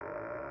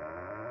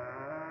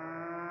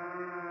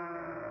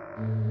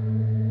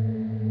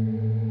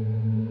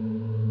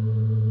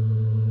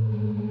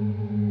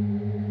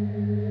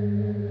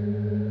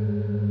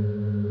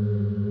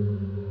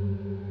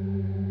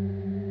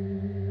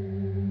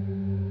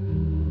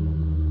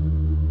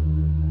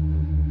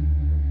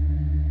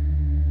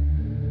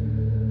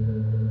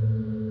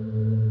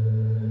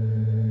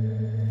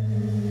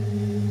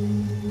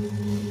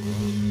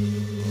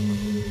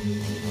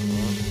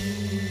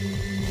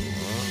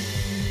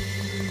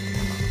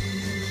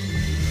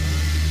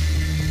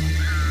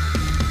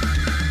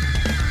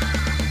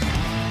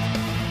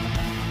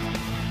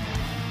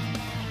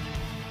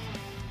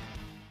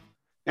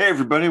Hey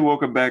everybody,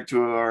 welcome back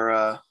to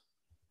our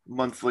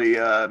monthly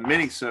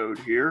mini-sode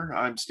here.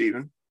 I'm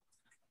Steven.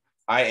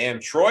 I am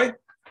Troy.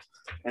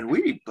 And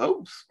we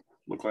both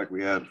look like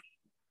we have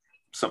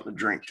something to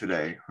drink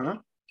today, huh?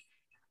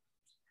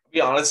 To be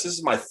honest, this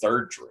is my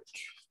third drink.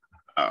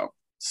 Oh.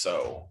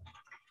 So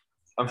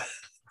I'm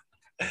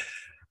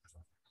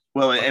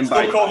well, and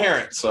by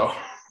coherent, so.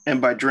 And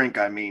by drink,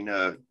 I mean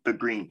the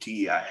green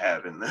tea I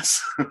have in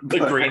this. The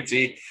green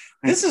tea.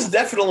 This is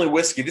definitely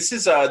whiskey. This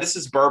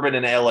is bourbon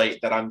and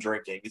L8 that I'm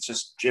drinking. It's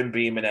just Jim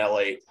Beam and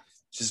L8.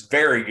 It's just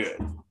very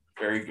good.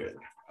 Very good.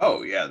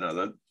 Oh, yeah.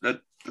 No,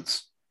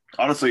 that's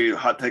honestly,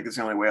 hot take is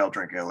the only way I'll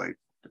drink L8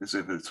 is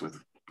if it's with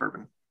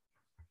bourbon.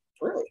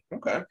 Really?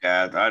 Okay.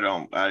 Yeah,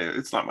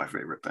 it's not my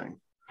favorite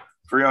thing.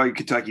 For all you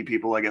Kentucky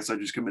people, I guess I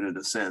just committed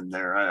a sin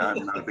there.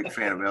 I'm not a big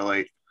fan of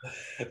L8.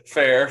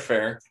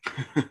 Fair.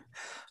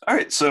 All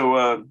right,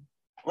 so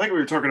like we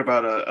were talking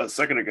about a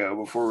second ago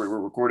before we were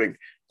recording,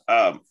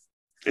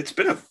 it's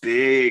been a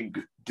big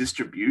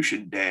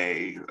distribution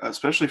day,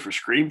 especially for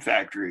Scream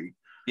Factory.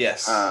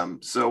 Yes.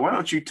 So why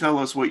don't you tell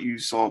us what you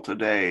saw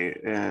today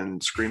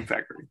in Scream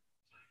Factory?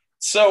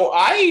 So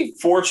I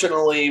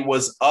fortunately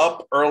was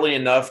up early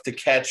enough to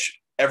catch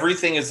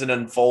everything as it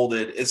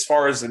unfolded as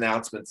far as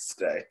announcements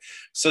today.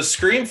 So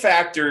Scream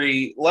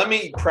Factory, let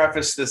me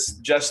preface this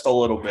just a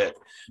little bit.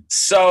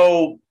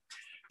 So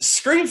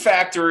Scream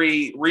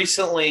Factory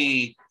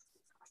recently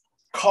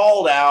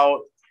called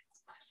out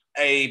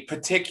a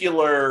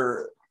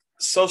particular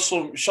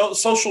social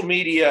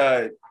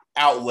media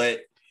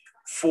outlet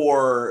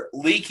for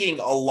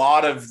leaking a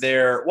lot of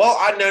their. Well,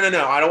 I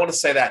don't want to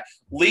say that.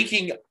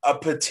 Leaking a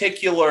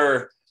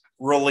particular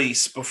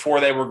release before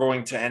they were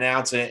going to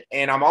announce it,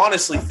 and I'm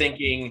honestly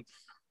thinking,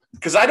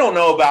 because I don't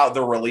know about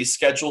the release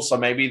schedule, so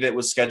maybe that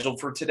was scheduled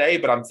for today,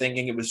 but I'm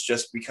thinking it was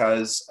just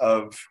because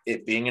of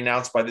it being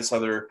announced by this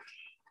other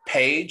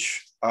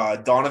page,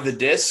 Dawn of the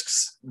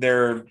Discs.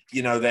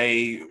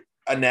 They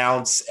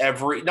announce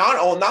every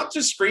not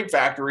just Scream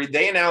Factory,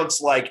 they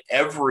announce like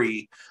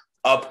every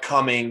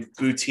upcoming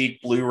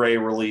boutique Blu-ray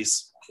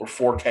release or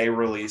 4K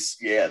release.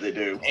 Yeah, they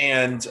do.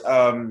 And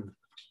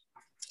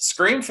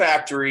Scream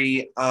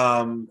Factory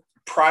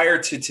prior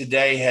to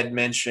today had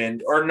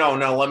mentioned, or no,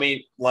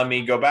 let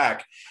me go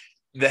back.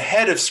 The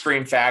head of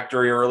Scream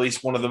Factory, or at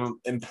least one of the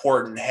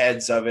important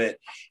heads of it,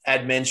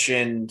 had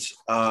mentioned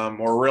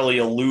or really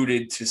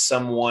alluded to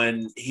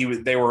someone.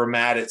 They were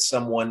mad at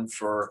someone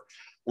for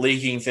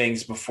leaking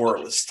things before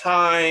it was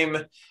time,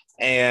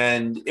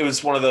 and it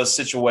was one of those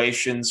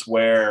situations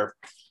where,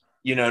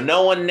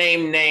 no one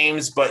named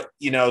names, but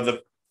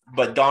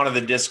but Dawn of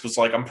the Disc was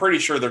like, I'm pretty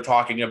sure they're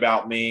talking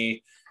about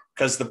me,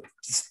 because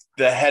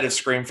the head of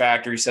Scream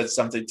Factory said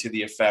something to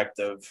the effect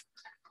of,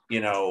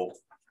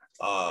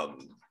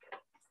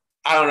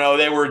 I don't know.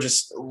 They were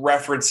just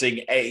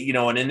referencing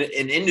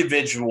an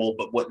individual,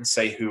 but wouldn't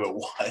say who it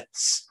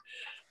was.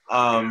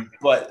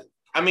 But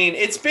I mean,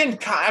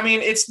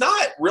 it's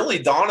not really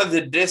Dawn of the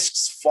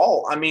Disc's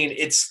fault. I mean,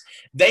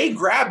 they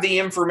grabbed the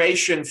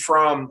information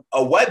from a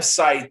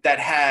website that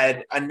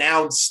had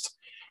announced,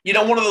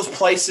 one of those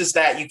places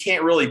that you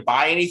can't really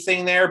buy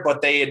anything there,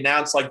 but they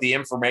announced like the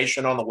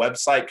information on the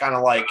website, kind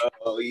of like,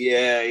 oh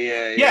yeah.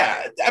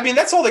 Yeah. I mean,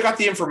 that's all they got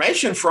the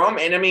information from.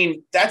 And I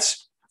mean,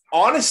 that's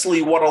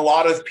honestly what a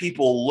lot of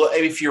people look,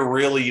 if you're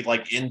really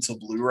like into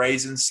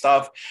Blu-rays and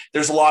stuff,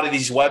 there's a lot of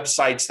these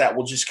websites that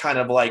will just kind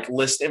of like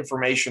list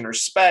information or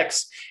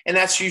specs, and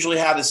that's usually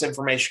how this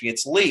information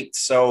gets leaked.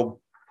 So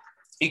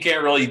you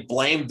can't really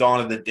blame Dawn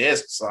of the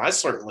Discs. I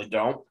certainly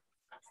don't.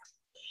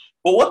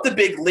 But what the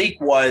big leak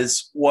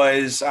was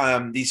these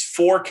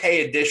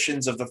 4K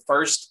editions of the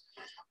first.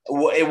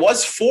 It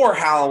was 4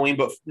 Halloween,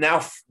 but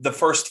now the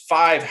first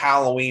 5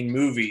 Halloween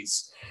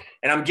movies.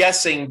 And I'm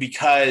guessing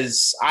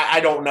because I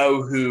don't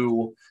know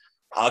who,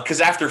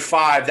 because after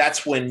 5,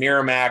 that's when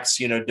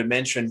Miramax,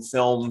 Dimension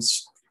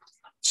Films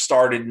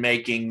started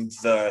making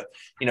the,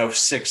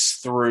 6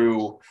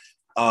 through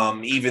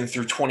even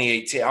through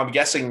 2018. I'm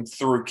guessing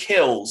through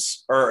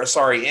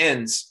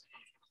Ends.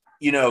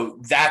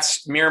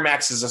 That's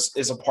Miramax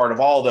is a part of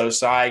all those.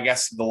 So I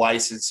guess the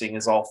licensing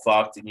is all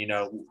fucked, and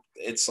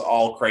it's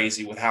all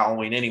crazy with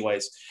Halloween,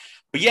 anyways.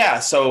 But yeah,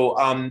 so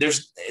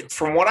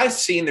from what I've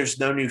seen, there's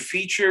no new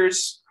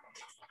features.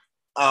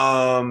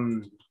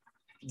 There's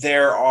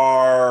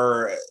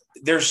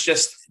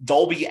just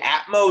Dolby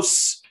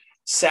Atmos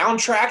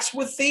soundtracks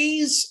with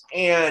these,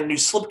 and new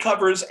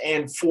slipcovers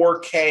and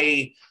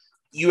 4K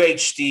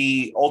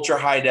UHD ultra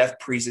high def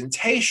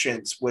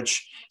presentations,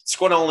 which it's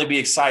going to only be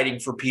exciting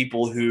for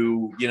people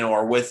who,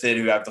 are with it,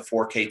 who have the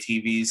 4K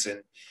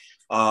TVs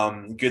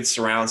and good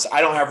surrounds.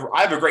 I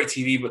have a great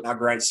TV, but not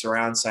great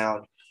surround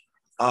sound.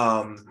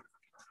 And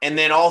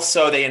then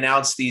also they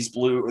announced these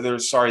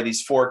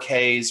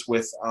 4Ks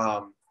with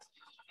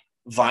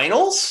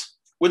vinyls,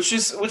 which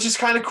is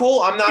kind of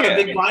cool. I'm not a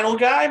big vinyl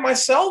guy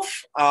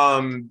myself.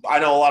 I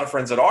know a lot of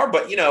friends that are,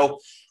 but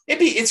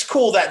it's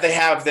cool that they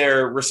have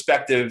their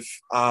respective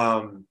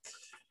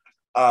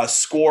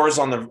scores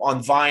on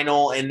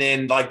vinyl, and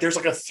then like there's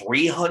like a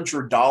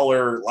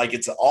 $300, like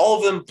it's all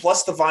of them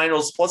plus the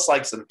vinyls plus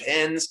like some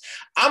pins.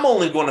 I'm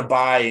only going to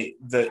buy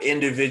the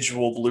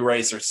individual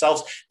Blu-rays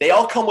themselves. They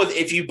all come with,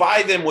 if you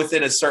buy them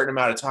within a certain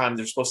amount of time,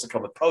 they're supposed to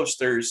come with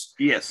posters.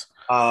 Yes.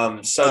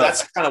 So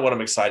that's kind of what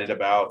I'm excited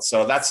about.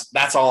 So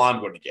that's all I'm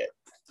going to get.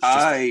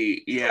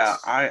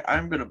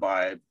 I'm going to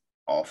buy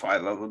all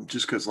 5 of them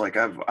just because like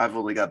I've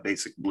only got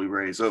basic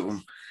Blu-rays of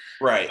them.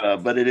 Right.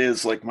 But it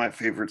is like my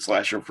favorite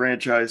slasher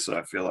franchise, so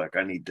I feel like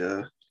I need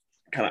to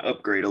kind of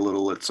upgrade a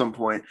little at some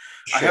point.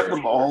 Sure. I have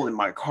them all in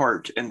my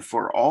cart, and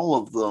for all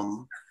of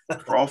them,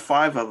 for all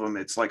 5 of them,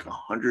 it's like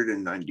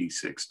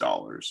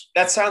 $196.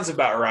 That sounds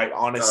about right,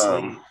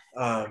 honestly.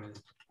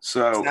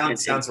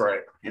 Sounds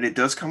right. And it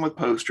does come with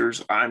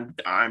posters. I'm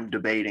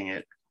debating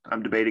it.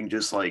 I'm debating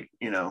just like,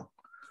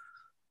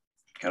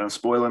 kind of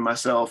spoiling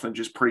myself and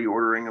just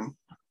pre-ordering them.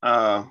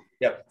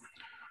 Yep.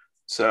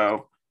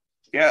 So,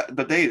 yeah,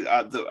 but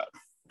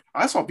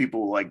I saw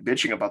people like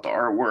bitching about the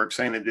artwork,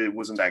 saying that it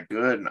wasn't that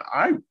good. And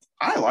I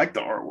like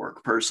the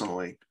artwork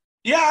personally.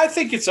 Yeah, I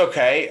think it's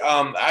okay.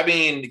 I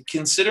mean,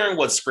 considering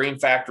what Scream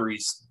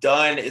Factory's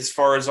done as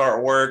far as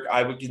artwork,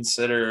 I would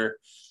consider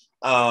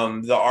the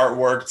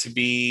artwork to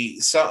be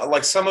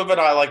some of it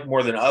I like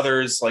more than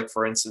others. Like,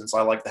 for instance,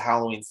 I like the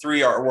Halloween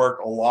 3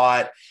 artwork a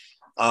lot.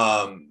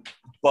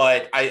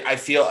 But I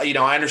feel,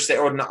 I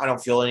understand, or I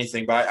don't feel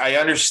anything, but I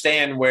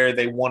understand where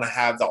they want to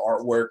have the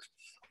artwork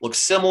look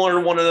similar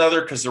to one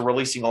another because they're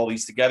releasing all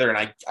these together.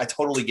 And I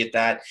totally get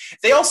that.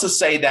 They also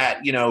say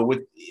that,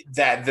 with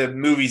that the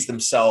movies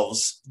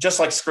themselves, just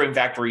like Scream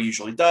Factory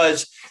usually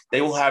does,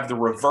 they will have the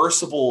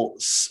reversible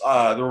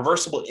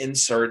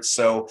inserts.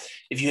 So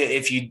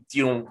if you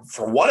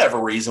for whatever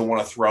reason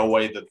want to throw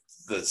away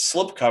the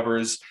slip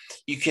covers,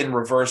 you can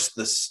reverse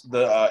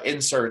the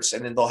inserts,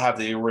 and then they'll have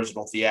the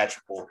original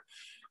theatrical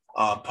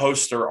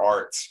poster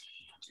art.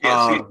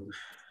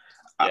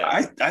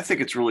 I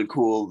think it's really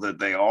cool that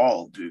they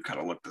all do kind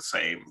of look the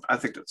same. I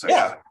think that's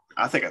I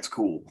think that's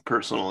cool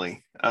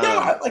personally.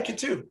 I like it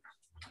too.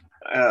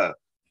 But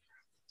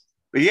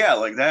yeah,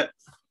 like that.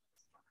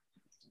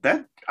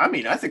 I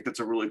mean, I think that's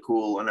a really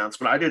cool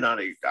announcement. I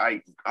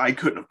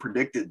couldn't have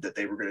predicted that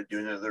they were going to do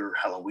another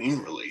Halloween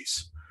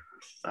release.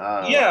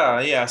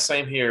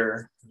 Same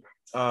here.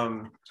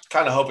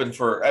 Kind of hoping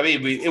for. I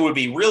mean, it would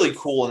be really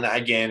cool. And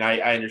again,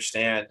 I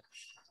understand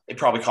it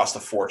probably cost a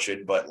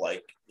fortune, but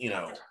like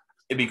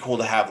it'd be cool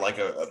to have like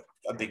a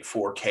big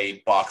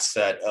 4K box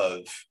set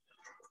of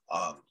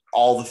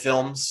all the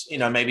films.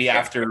 Maybe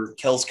after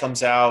Kills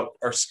comes out,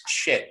 or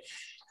shit.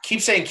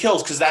 Keep saying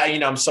Kills because that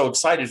I'm so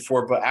excited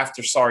for. But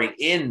after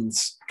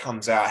Ends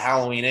comes out,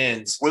 Halloween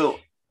Ends. Well,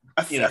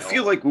 I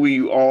feel like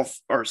we all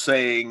are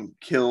saying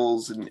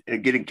Kills and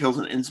getting Kills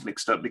and Ends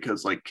mixed up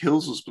because like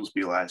Kills was supposed to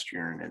be last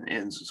year and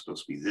Ends is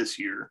supposed to be this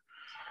year.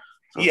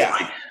 So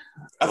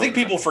I think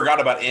people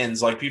forgot about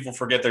Ends. Like people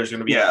forget there's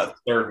going to be a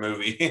third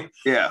movie.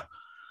 Yeah.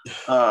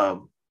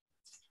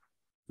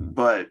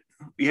 But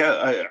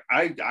yeah,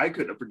 I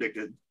couldn't have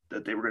predicted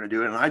that they were going to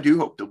do it, and I do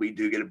hope that we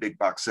do get a big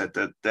box set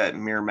that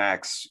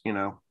Miramax,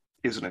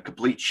 isn't a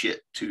complete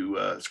shit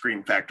to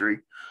Scream Factory.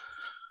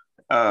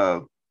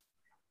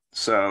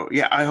 So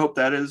yeah, I hope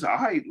that is.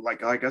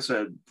 Like I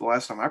said the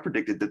last time, I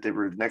predicted that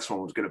the next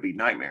one was going to be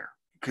Nightmare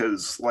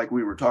because, like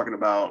we were talking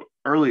about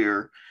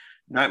earlier,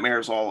 Nightmare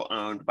is all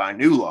owned by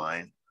New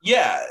Line.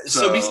 Yeah,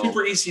 so it'd be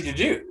super easy to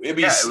do. At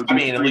least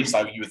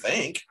you would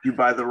think. You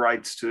buy the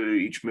rights to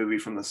each movie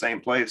from the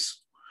same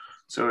place,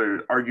 so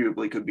it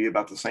arguably could be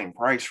about the same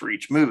price for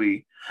each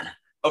movie.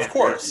 Of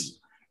course.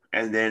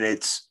 And then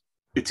it's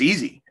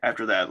easy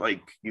after that.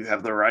 Like you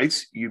have the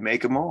rights, you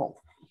make them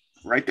all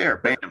right there,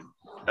 bam.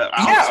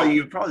 Honestly,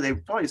 they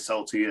probably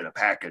sell to you in a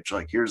package.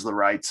 Like here's the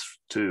rights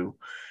to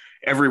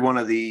every one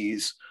of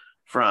these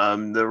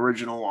from the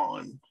original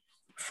on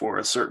for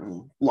a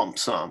certain lump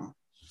sum.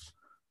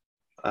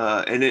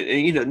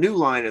 New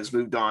Line has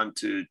moved on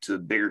to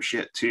bigger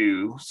shit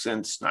too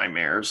since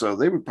Nightmare, so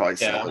they would probably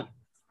sell it.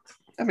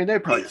 I mean,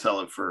 they'd probably sell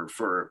it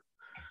for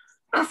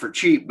not for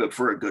cheap, but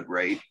for a good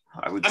rate.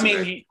 I would say.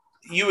 I mean,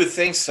 you would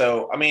think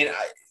so. I mean,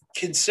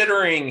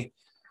 considering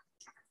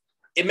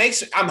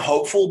I'm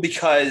hopeful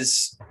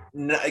because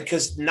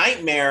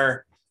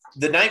Nightmare,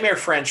 the Nightmare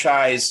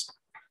franchise,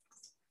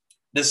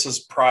 this was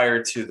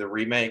prior to the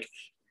remake,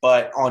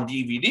 but on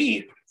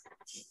DVD.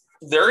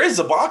 There is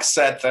a box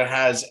set that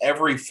has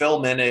every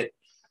film in it,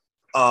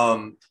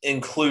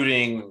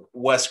 including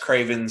Wes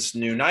Craven's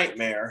New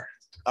Nightmare,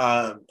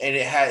 and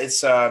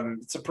it's a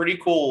pretty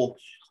cool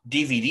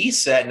DVD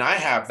set, and I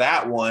have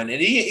that one.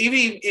 And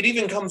it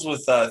even comes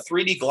with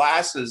 3D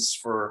glasses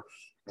for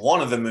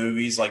one of the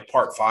movies, like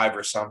Part 5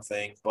 or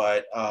something.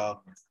 But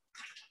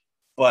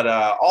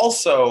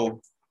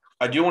also,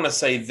 I do want to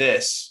say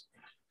this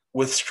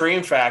with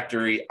Scream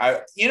Factory.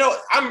 I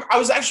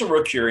was actually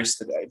real curious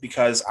today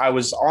because I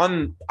was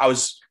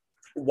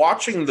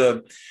watching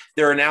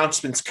their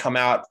announcements come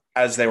out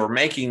as they were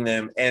making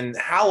them, and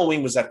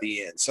Halloween was at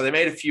the end. So they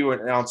made a few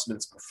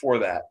announcements before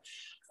that.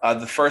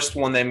 The first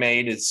one they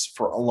made is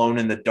for Alone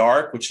in the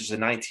Dark, which is a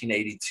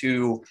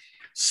 1982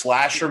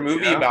 slasher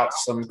movie about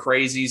some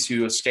crazies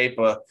who escape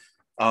a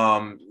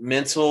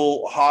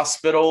mental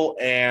hospital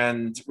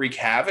and wreak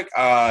havoc.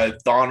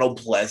 Donald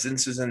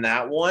Pleasance is in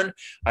that one.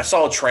 I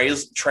saw a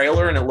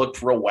trailer and it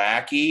looked real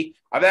wacky.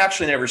 I've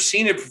actually never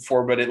seen it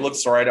before, but it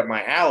looks right up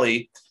my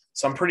alley.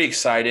 So I'm pretty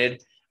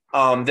excited.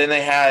 Then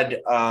they had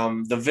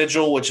The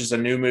Vigil, which is a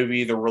new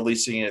movie. They're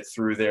releasing it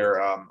through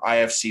their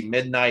IFC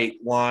Midnight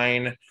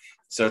line.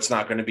 So it's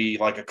not going to be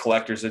like a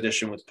collector's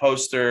edition with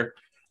poster.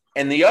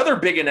 And the other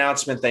big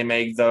announcement they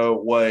made, though,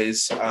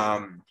 was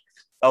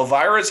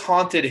Elvira's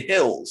Haunted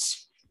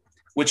Hills,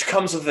 which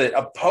comes with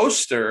a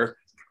poster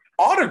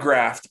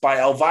autographed by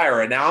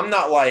Elvira. Now, I'm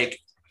not like,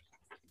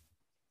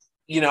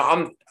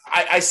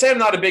 I say I'm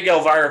not a big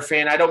Elvira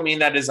fan. I don't mean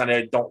that as in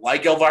I don't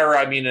like Elvira.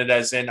 I mean it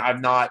as in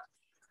I've not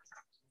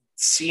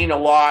seen a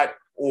lot,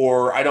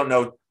 or I don't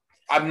know.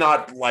 I'm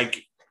not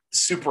like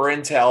super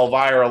into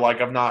Elvira.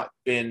 Like I've not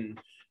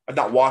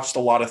watched a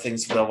lot of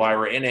things with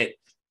Elvira in it,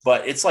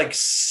 but it's like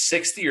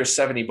 $60 or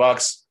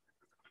 $70,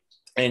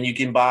 and you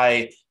can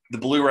buy the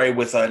Blu-ray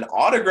with an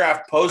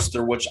autographed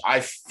poster, which I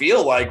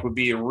feel like would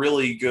be a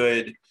really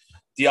good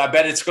deal. I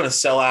bet it's going to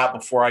sell out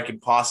before I can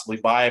possibly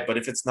buy it, but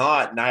if it's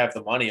not and I have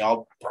the money,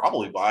 I'll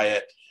probably buy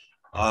it.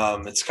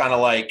 It's kind of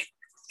like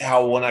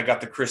how when I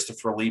got the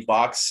Christopher Lee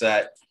box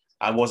set,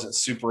 I wasn't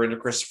super into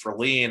Christopher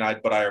Lee,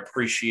 but I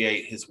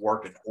appreciate his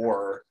work in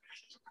horror.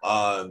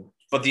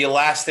 But the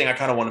last thing I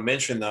kind of want to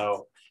mention,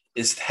 though,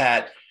 is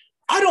that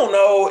I don't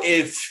know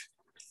if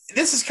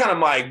this is kind of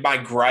my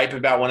gripe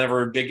about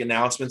whenever big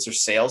announcements or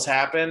sales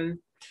happen,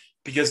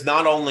 because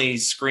not only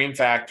Scream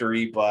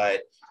Factory,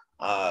 but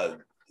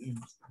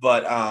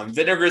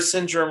Vinegar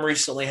Syndrome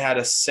recently had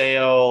a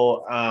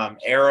sale.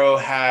 Arrow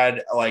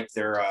had like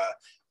their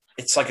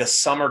it's like a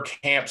summer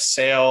camp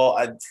sale.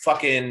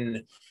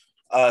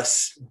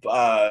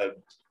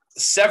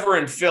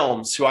 Severin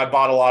Films, who I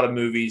bought a lot of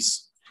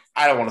movies.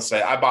 I don't want to say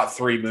I bought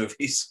 3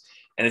 movies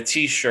and a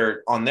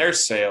T-shirt on their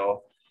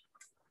sale.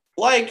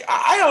 Like,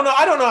 I don't know.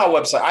 I don't know how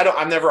website.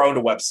 I've never owned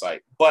a website,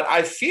 but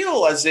I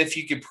feel as if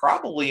you could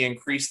probably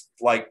increase,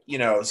 like,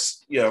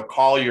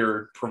 call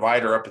your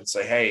provider up and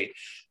say, hey,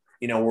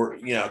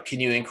 can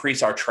you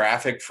increase our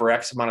traffic for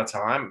X amount of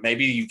time?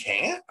 Maybe you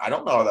can't. I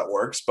don't know how that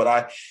works,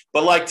 but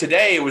like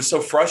today it was so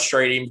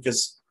frustrating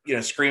because,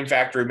 Scream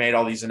Factory made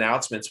all these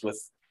announcements with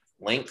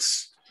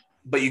links,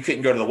 but you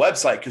couldn't go to the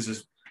website because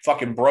it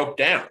fucking broke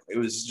down. It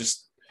was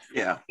just,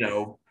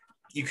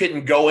 you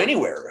couldn't go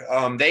anywhere.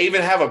 They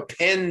even have a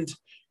pinned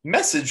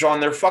message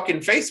on their fucking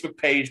Facebook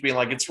page being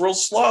like, it's real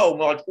slow. And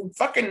we're like, well,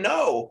 fucking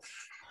no.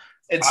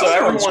 And so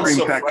everyone's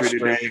so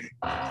frustrated.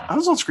 I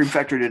was on Scream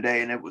Factory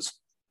today and it was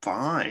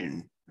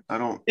fine.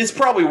 It's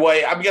probably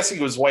I'm guessing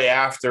it was way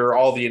after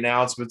all the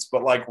announcements,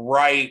 but like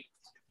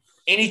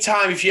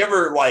anytime, if you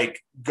ever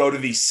like go to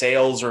these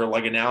sales or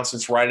like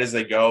announcements right as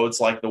they go, it's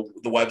like the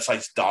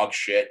website's dog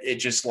shit. It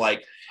just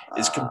like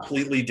is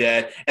completely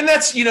dead. And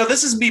that's,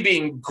 this is me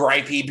being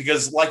gripey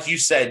because like you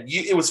said,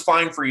 it was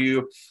fine for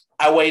you.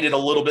 I waited a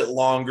little bit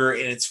longer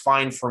and it's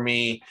fine for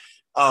me.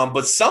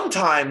 But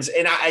sometimes,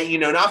 and I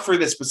not for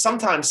this, but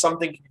sometimes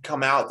something can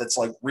come out that's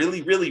like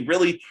really, really,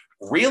 really,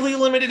 really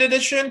limited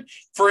edition.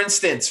 For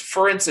instance,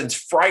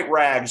 Fright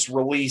Rags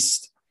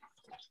released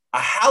a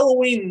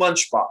Halloween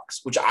lunchbox,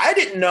 which I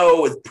didn't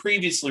know was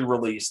previously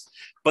released,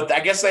 but I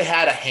guess they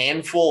had a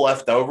handful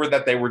left over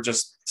that they were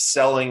just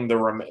selling the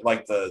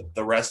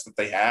rest that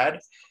they had.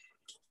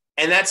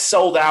 And that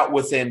sold out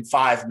within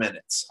 5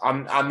 minutes.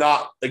 I'm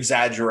not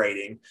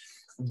exaggerating,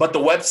 but the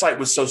website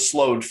was so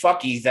slow and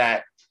fucky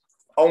that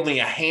only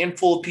a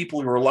handful of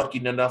people who were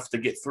lucky enough to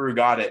get through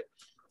got it.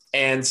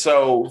 And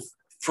so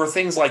for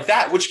things like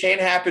that, which can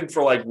happen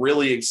for like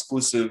really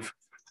exclusive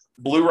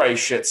Blu-ray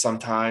shit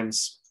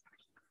sometimes,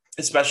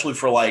 especially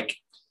for like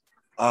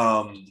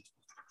Friday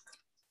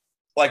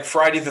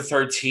the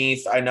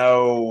 13th, I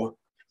know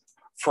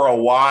for a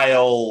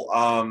while,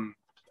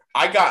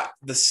 I got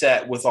the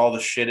set with all the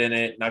shit in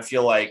it, and I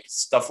feel like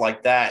stuff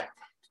like that,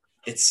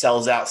 it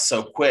sells out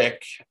so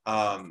quick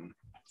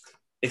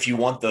if you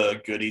want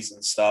the goodies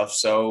and stuff.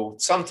 So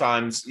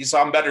sometimes, it's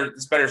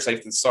better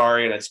safe than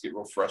sorry, and I just get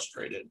real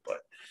frustrated. But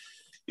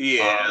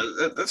yeah,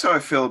 that's how I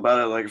feel about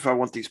it. Like if I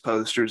want these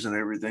posters and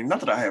everything, not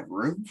that I have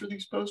room for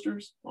these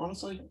posters,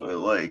 honestly, but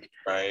like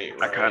right.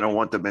 I kind of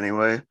want them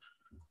anyway.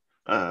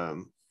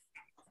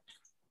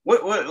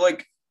 What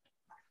like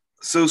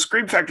So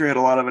Scream Factory had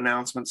a lot of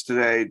announcements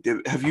today.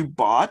 Have you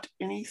bought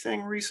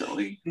anything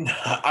recently?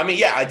 I mean,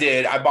 yeah, I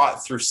did. I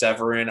bought through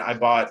Severin. I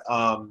bought.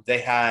 They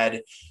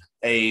had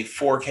a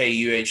 4K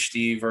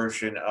UHD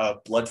version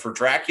of Blood for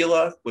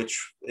Dracula,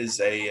 which is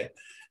uh,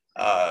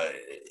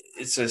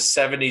 it's a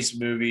 70s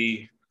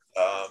movie.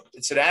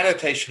 It's an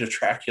adaptation of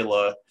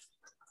Dracula.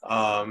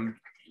 Um,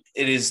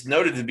 it is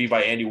noted to be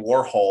by Andy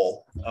Warhol,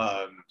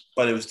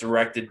 but it was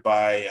directed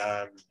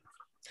by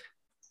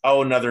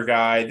another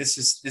guy.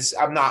 This.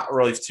 I'm not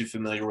really too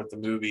familiar with the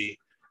movie,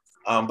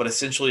 but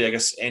essentially, I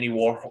guess Andy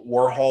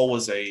Warhol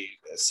was a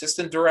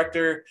assistant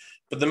director.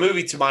 But the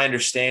movie, to my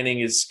understanding,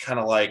 is kind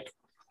of like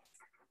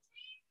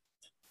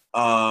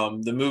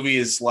the movie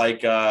is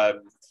like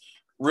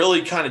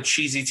really kind of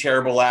cheesy,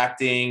 terrible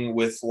acting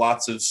with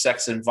lots of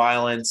sex and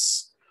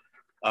violence.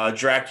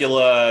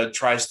 Dracula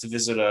tries to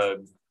visit a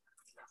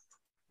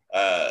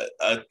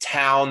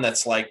town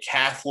that's like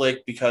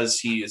Catholic because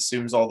he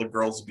assumes all the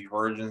girls will be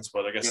virgins,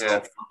 but I guess they're all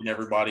fucking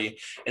everybody.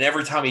 And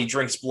every time he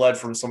drinks blood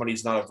from somebody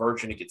who's not a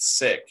virgin, he gets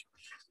sick.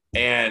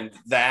 And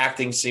the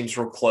acting seems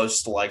real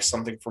close to like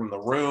something from The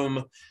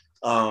Room.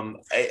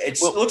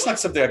 It looks like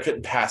something I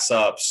couldn't pass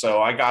up,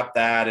 so I got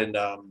that and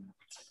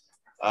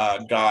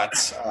got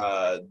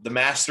The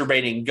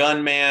Masturbating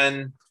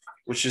Gunman,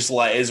 which is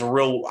a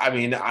real. I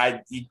mean,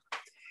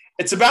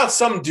 it's about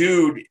some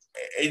dude.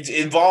 It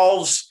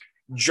involves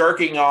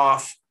jerking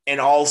off and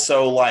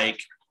also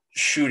like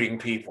shooting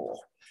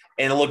people,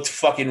 and it looked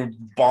fucking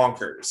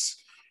bonkers.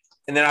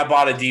 And then I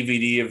bought a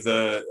DVD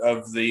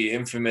of the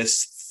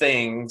infamous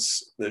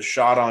Things, the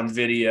shot on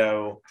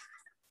video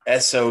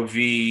SOV.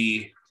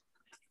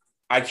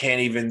 I can't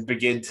even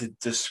begin to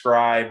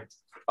describe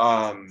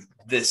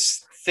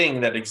this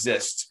thing that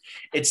exists.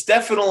 It's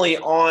definitely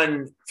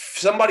on.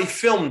 Somebody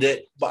filmed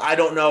it, but I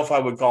don't know if I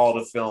would call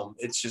it a film.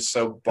 It's just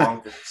so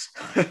bonkers.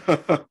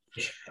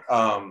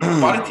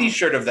 Bought a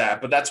T-shirt of that,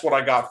 but that's what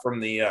I got from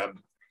the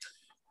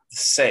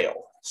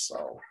sale.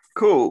 So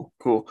cool.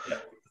 Yeah.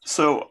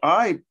 So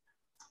I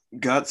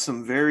got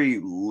some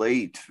very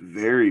late,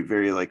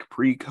 very like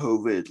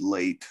pre-COVID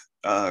late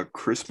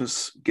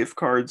Christmas gift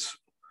cards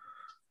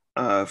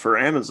for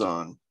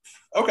Amazon.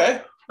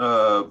 Okay.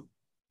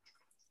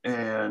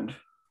 And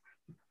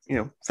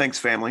thanks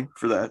family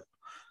for that.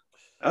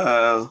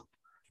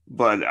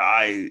 But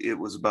it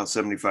was about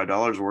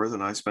 $75 worth,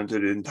 and I spent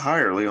it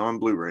entirely on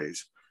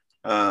Blu-rays.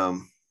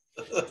 So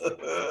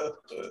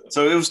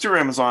it was through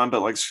Amazon,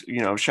 but like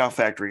Shout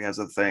Factory has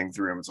a thing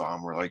through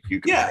Amazon where like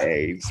you can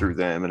pay through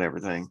them and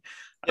everything.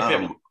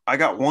 I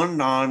got one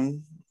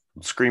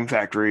non-Scream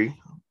Factory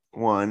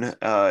one.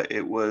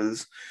 It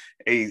was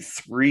a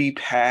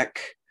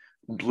 3-pack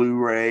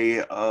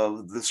Blu-ray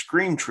of the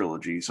Scream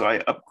trilogy. So I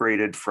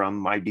upgraded from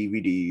my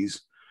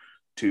DVDs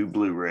to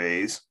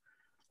Blu-rays.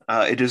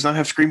 It does not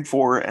have Scream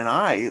 4, and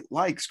I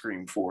like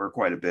Scream 4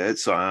 quite a bit,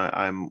 so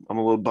I'm a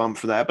little bummed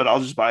for that, but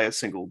I'll just buy a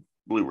single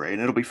Blu-ray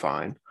and it'll be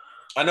fine.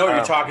 I know what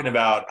you're talking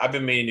about. I've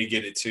been meaning to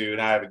get it too,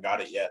 and I haven't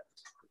got it yet.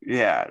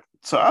 Yeah,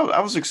 so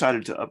I was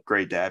excited to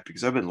upgrade that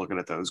because I've been looking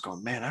at those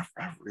going, man,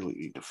 I really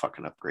need to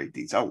fucking upgrade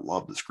these. I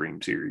love the Scream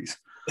series.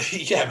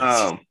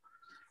 Yeah.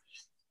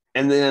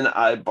 And then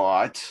I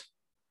bought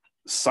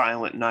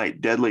Silent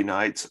Night, Deadly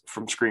Nights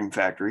from Scream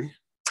Factory.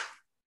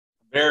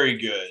 Very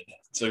good.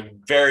 It's a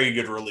very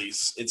good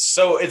release. It's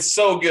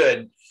so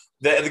good.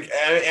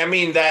 I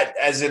mean that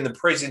as in the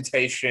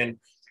presentation,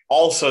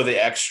 also the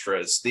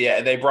extras.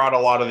 They brought a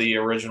lot of the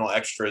original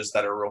extras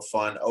that are real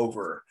fun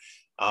over.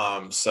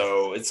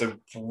 So it's a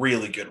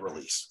really good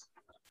release.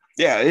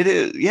 Yeah, it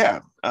is. Yeah.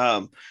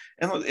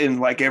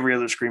 And like every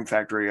other Scream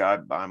Factory,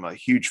 I'm a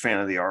huge fan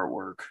of the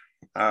artwork.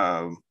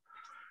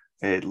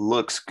 It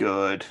looks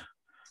good.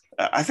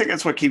 I think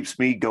that's what keeps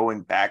me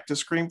going back to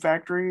Scream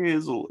Factory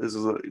is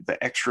the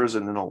extras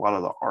and then a lot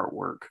of the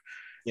artwork.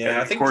 Yeah, and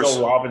I think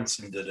Joel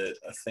Robinson did it.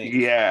 I think.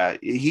 Yeah,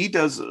 he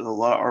does a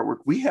lot of artwork.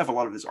 We have a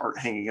lot of his art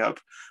hanging up.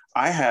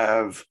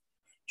 Hannah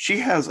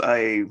has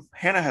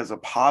a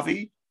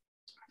Pavi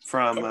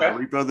from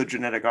Repo the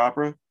Genetic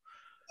Opera.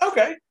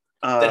 Okay.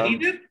 That he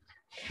did?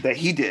 That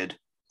he did.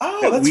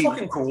 Oh, that's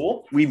fucking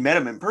cool. We met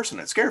him in person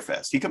at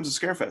Scarefest. He comes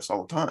to Scarefest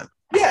all the time.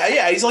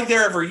 Yeah, he's like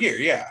there every year.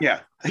 Yeah.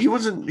 Yeah. He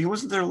wasn't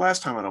there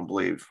last time, I don't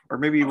believe. Or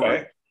maybe he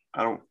was.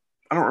 I don't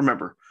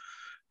remember.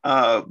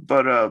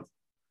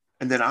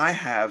 And then I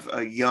have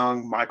a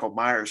young Michael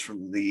Myers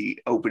from the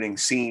opening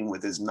scene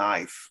with his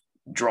knife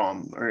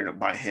drawn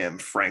by him,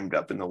 framed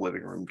up in the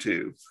living room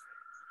too.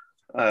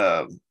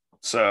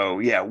 So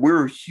yeah,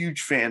 we're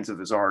huge fans of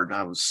his art, and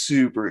I was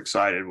super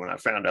excited when I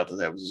found out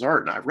that was his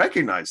art, and I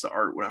recognized the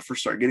art when I first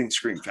started getting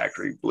Scream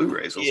Factory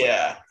Blu-rays.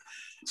 Yeah,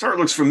 this art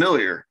looks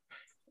familiar.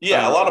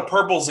 Yeah, a lot of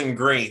purples and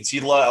greens.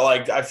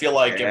 I feel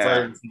like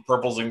if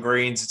purples and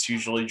greens, it's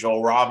usually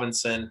Joel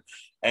Robinson,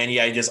 and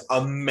he just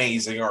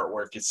amazing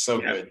artwork. It's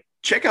so good.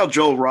 Check out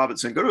Joel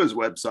Robinson. Go to his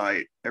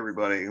website,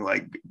 everybody.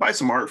 Like, buy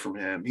some art from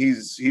him.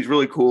 He's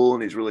really cool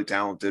and he's really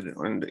talented.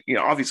 And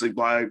obviously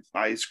buy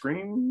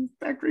Scream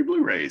Factory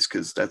Blu-rays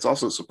because that's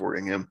also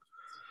supporting him.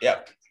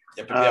 Yep.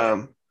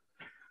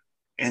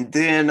 And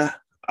then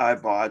I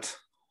bought.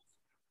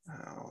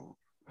 Oh,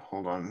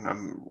 hold on,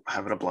 I'm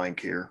having a blank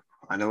here.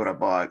 I know what I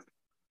bought.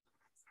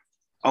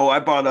 Oh, I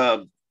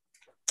bought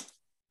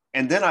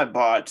and then I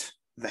bought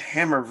the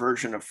Hammer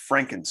version of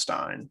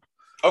Frankenstein.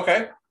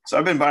 Okay. So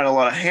I've been buying a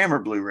lot of Hammer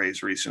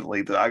Blu-rays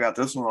recently, but I got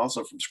this one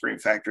also from Scream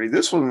Factory.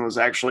 This one was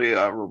actually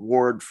a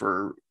reward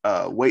for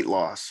weight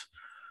loss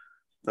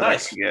that I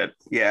Nice. could get.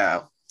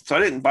 Yeah. So I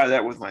didn't buy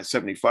that with my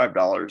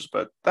 $75,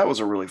 but that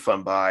was a really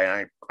fun buy.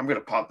 I'm going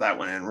to pop that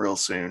one in real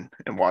soon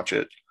and watch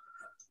it.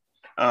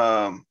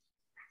 Oh,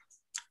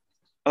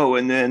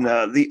 and then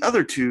the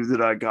other two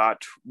that I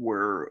got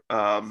were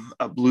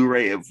a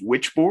Blu-ray of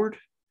Witchboard.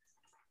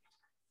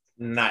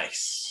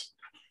 Nice.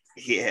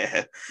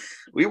 Yeah,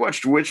 we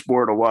watched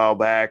Witchboard a while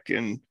back,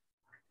 and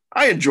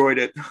I enjoyed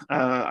it.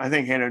 I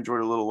think Hannah enjoyed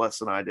it a little less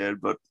than I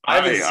did, but I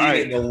haven't seen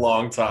it in a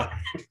long time.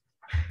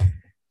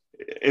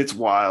 It's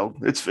wild.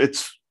 It's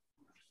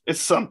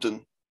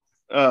something.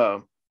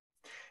 And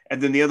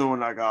then the other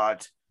one I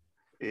got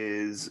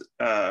is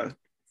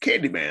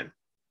Candyman.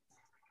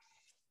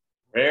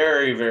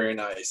 Very, very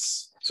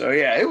nice. So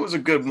yeah, it was a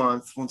good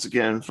month once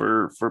again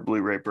for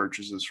Blu-ray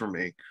purchases for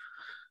me.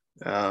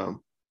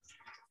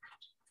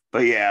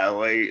 But yeah,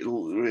 like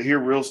here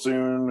real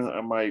soon,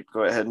 I might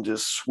go ahead and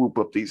just swoop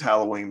up these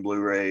Halloween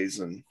Blu-rays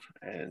and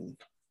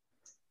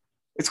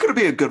it's going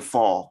to be a good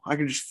fall. I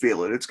can just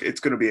feel it. It's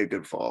going to be a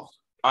good fall.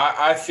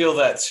 I feel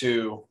that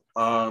too.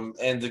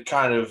 And to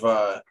kind of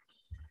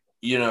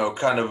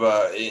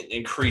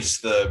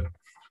increase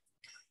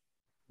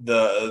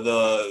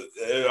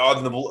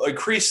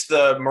increase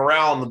the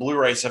morale on the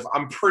Blu-ray stuff.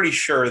 I'm pretty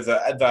sure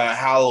the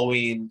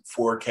Halloween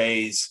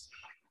 4Ks,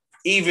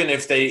 even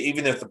if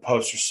the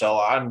posters sell,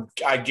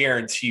 I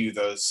guarantee you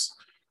those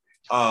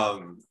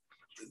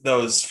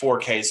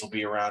 4Ks will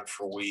be around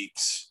for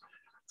weeks.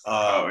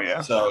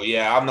 Yeah. So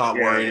yeah, I'm not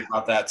worried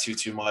about that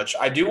too much.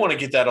 I do want to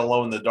get that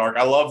Alone in the Dark.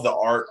 I love the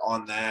art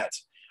on that.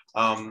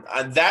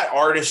 And that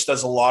artist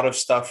does a lot of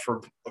stuff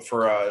for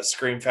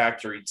Scream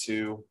Factory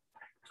too.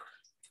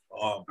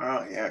 Oh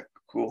yeah,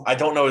 cool. I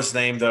don't know his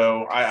name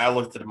though. I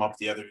looked him up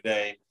the other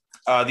day.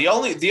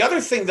 The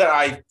other thing that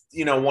I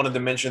wanted to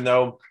mention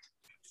though,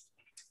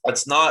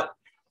 it's not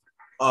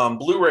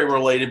Blu-ray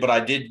related, but I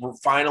did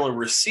finally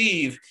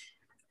receive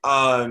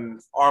are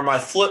my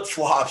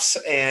flip-flops,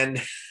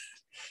 and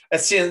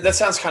that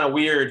sounds kind of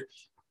weird,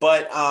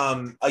 but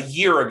a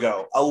year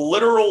ago,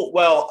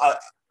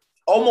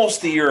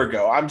 almost a year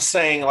ago, I'm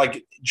saying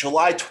like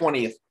July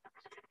 20th,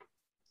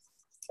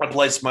 I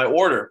placed my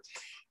order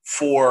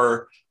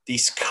for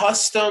these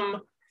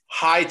custom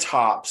high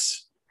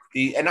tops.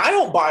 And I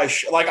don't buy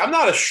I'm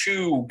not a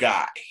shoe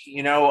guy,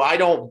 I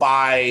don't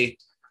buy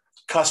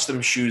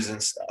custom shoes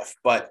and stuff,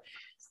 but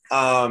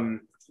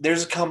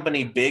there's a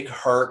company, Big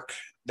Herc.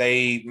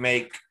 They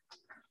make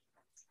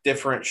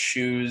different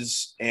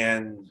shoes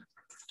and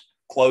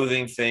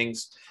clothing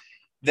things.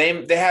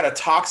 They had a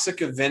Toxic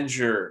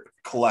Avenger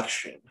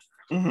collection.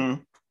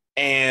 Mm-hmm.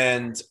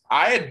 And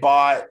I had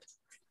bought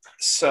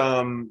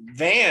some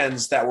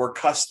Vans that were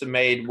custom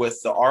made with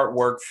the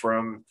artwork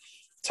from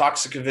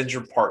Toxic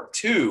Avenger Part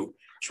 2.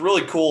 It's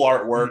really cool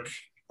artwork.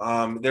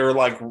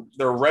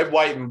 They're red,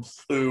 white, and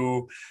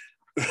blue.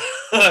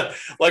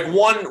 Like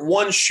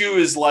one shoe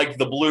is like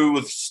the blue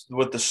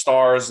with the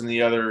stars, and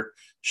the other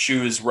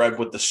shoe is red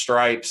with the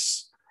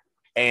stripes.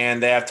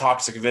 And they have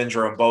Toxic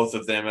Avenger on both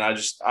of them.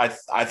 And I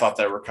thought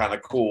they were kind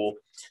of cool.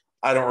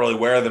 I don't really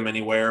wear them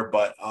anywhere,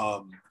 but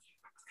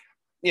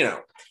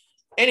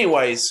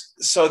anyways,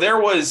 so there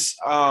was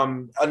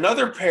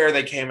another pair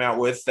they came out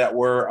with that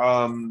were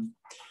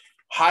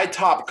high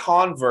top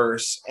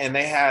Converse, and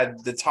they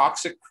had the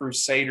Toxic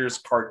Crusaders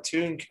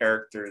cartoon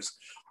characters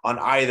on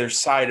either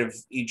side of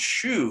each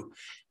shoe.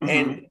 Mm-hmm.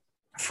 And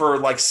for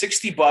like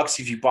 $60,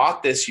 if you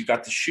bought this, you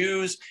got the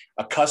shoes,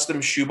 a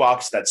custom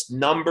shoebox that's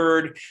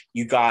numbered,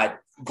 you got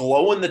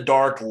glow in the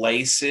dark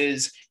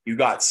laces, you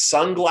got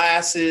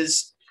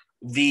sunglasses,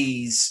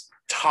 these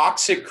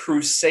Toxic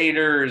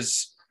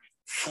Crusaders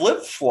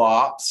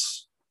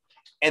flip-flops,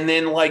 and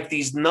then like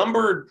these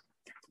numbered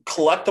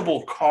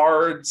collectible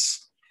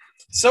cards.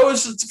 So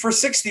it's for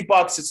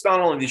 $60, it's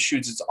not only the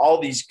shoes, it's all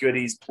these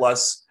goodies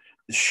plus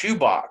the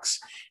shoebox.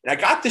 And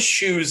I got the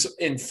shoes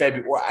in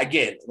February.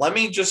 Again, let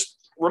me just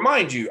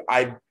remind you,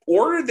 I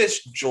ordered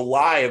this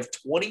July of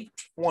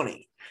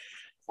 2020.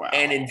 Wow.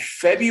 And in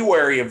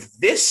February of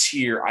this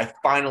year, I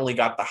finally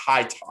got the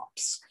high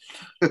tops.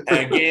 And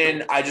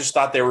again, I just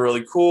thought they were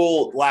really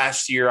cool.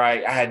 Last year,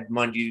 I had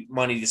money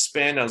to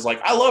spend. I was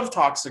like, I love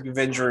Toxic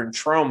Avenger and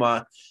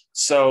Trauma,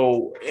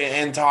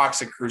 and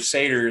Toxic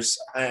Crusaders,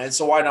 and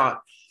so why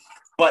not?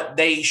 But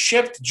they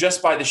shipped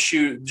just the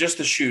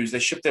shoes. They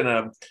shipped in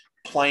a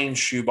plain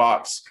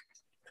shoebox.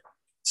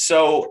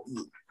 So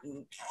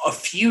a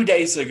few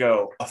days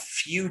ago,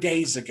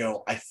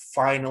 I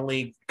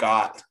finally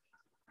got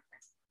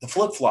the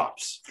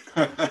flip-flops.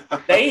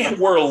 They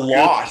were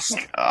lost.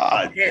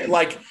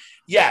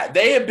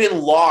 They had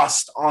been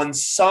lost on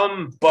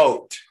some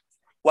boat,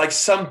 like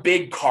some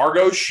big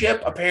cargo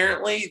ship,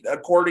 apparently,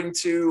 according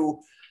to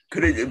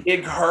Could it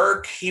Big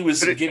Herc, he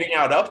was giving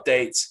out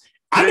updates.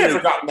 I never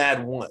got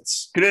mad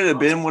once. Could it have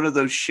been one of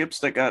those ships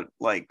that got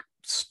like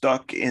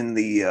stuck in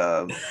the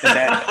in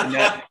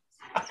that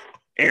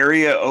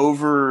area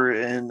over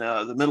in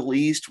the Middle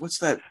East? What's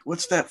that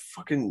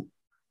fucking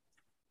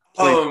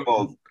place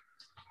called?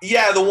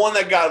 Yeah, the one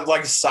that got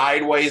like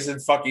sideways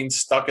and fucking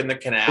stuck in the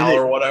canal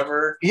or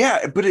whatever.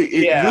 Yeah, but it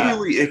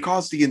literally it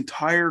caused the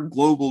entire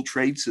global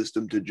trade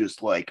system to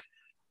just like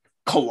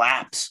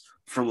collapse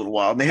for a little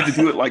while. And they had to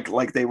do it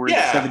like they were in the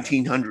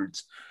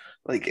 1700s.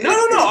 Like no.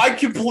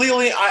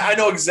 I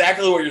know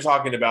exactly what you're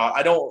talking about.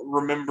 I don't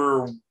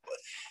remember.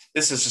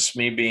 This is just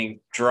me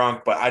being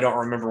drunk, but I don't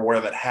remember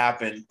where that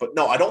happened. But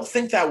no, I don't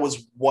think that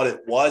was what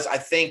it was. I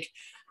think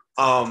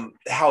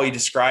how he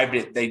described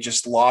it, they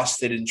just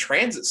lost it in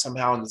transit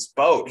somehow in this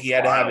boat. He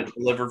had to have it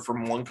delivered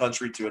from one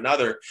country to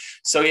another.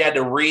 So he had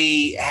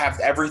to have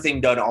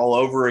everything done all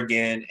over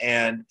again.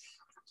 And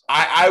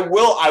I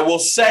will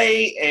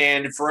say,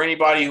 and for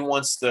anybody who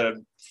wants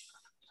to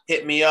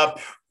hit me up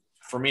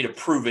for me to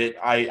prove it,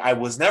 I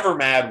was never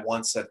mad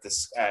once at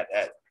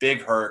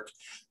Big Herc.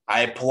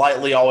 I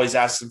politely always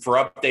asked him for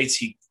updates.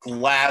 He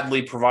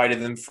gladly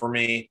provided them for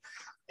me.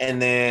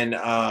 And then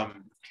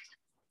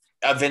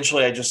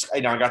eventually I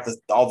got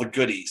all the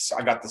goodies.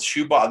 I got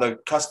the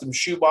custom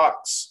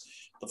shoebox,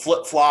 the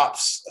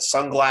flip-flops,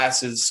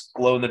 sunglasses,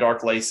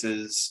 glow-in-the-dark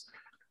laces,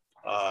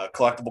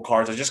 collectible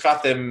cards. I just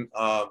got them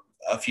a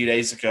few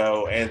days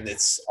ago, and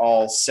it's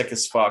all sick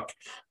as fuck.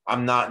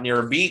 I'm not near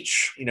a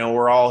beach.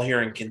 We're all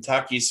here in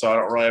Kentucky, so I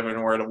don't really have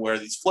anywhere to wear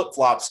these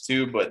flip-flops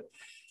to, but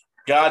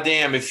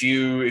goddamn, if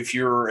you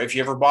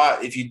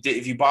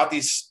bought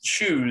these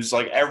shoes,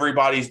 like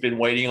everybody's been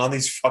waiting on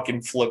these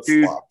fucking flip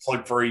flops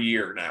like for a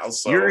year now.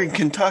 So you're in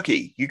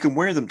Kentucky, you can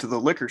wear them to the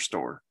liquor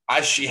store.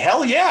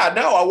 Hell yeah,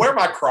 no, I wear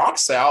my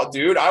Crocs out,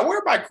 dude. I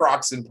wear my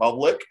Crocs in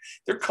public.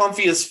 They're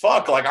comfy as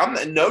fuck. Like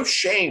I'm no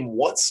shame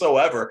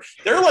whatsoever.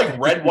 They're like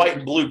red, white,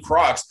 and blue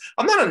Crocs.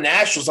 I'm not a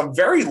nationalist. I'm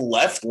very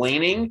left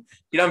leaning.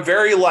 I'm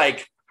very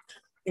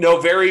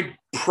very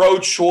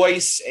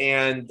pro-choice,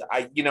 and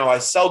I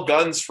sell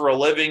guns for a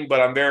living,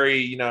 but I'm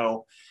very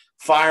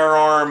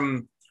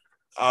firearm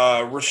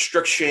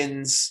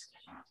restrictions,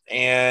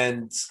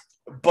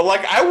 but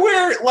like I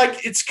wear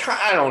like it's kind,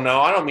 I don't know,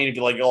 I don't mean to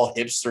be like all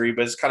hipstery,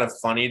 but it's kind of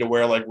funny to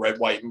wear like red,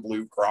 white, and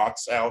blue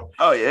Crocs out.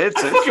 Oh yeah,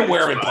 I fucking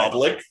wear them in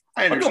public.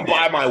 I go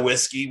buy my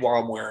whiskey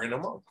while I'm wearing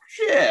them.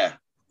 Yeah.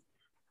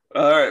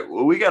 All right.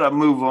 Well, we got to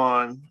move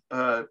on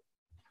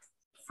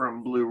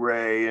from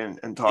Blu-ray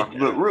and talk.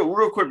 But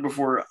real quick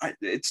before,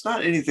 it's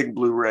not anything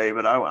Blu-ray,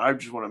 but I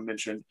just want to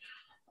mention,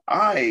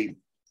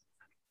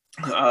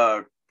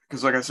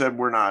 because like I said,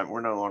 we're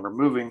no longer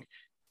moving.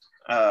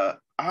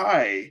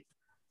 I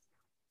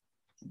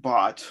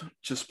bought,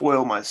 to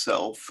spoil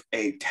myself,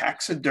 a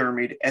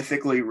taxidermied,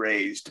 ethically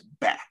raised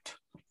bat.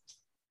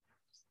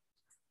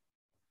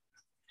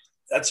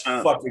 That's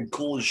fucking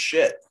cool as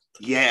shit.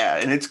 Yeah,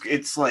 and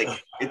it's like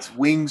its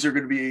wings are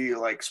going to be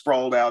like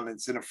sprawled out, and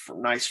it's in a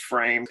nice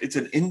frame. It's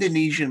an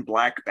Indonesian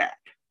black bat,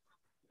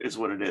 is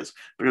what it is.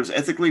 But it was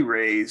ethically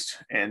raised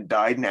and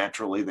died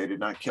naturally. They did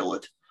not kill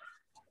it.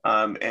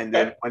 And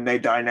then when they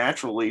die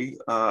naturally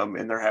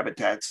in their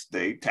habitats,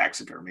 they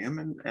taxidermy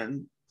them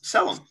and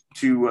sell them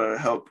to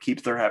help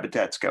keep their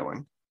habitats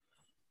going.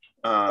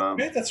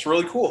 That's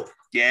really cool.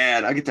 Yeah,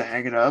 and I get to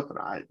hang it up,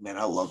 and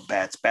I love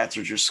bats. Bats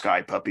are just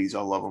sky puppies.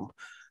 I love them.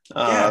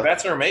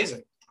 Bats are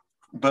amazing.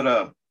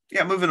 But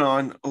moving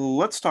on.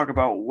 Let's talk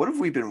about what have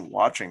we been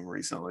watching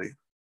recently.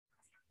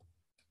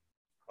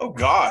 Oh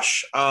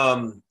gosh,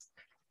 I've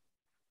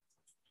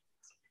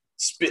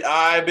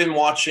been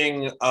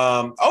watching.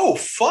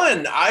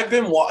 Fun! I've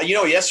been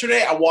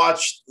yesterday I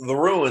watched The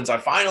Ruins. I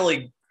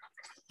finally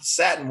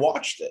sat and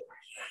watched it.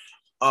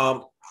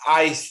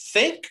 I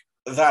think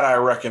that I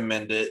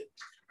recommend it.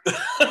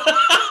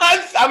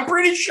 I'm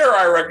pretty sure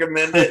I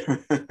recommend it.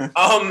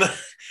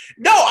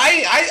 No,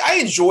 I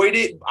enjoyed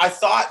it. I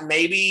thought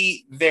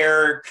maybe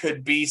there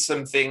could be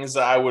some things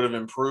that I would have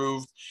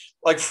improved.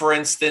 Like, for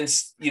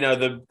instance,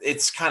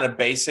 it's kind of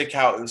basic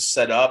how it was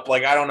set up.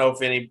 Like, I don't know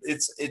if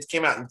it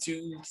came out in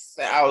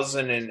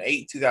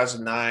 2008,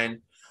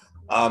 2009.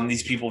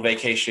 These people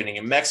vacationing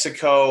in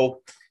Mexico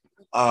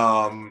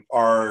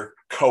are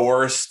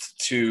coerced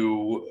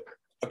to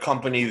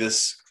accompany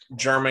this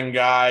German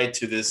guy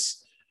to this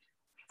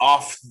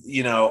off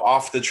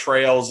the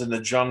trails in the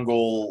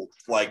jungle,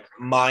 like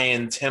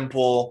Mayan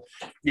temple,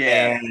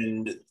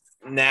 and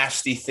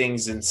nasty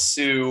things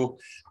ensue.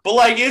 But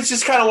like, it's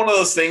just kind of one of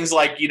those things,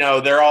 like,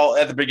 they're all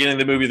at the beginning of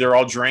the movie, they're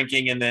all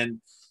drinking, and then,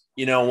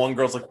 one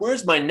girl's like,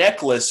 where's my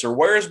necklace, or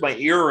where's my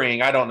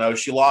earring? I don't know.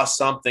 She lost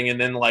something. And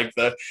then like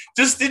it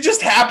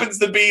just happens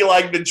to be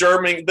like the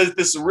German,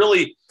 this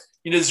really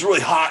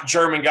hot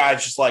German guy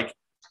is just like,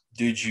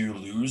 did you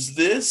lose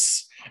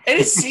this? And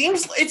it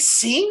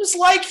seems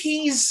like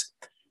he's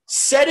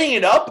setting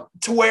it up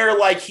to where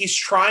like he's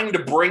trying to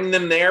bring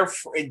them there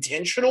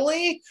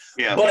intentionally.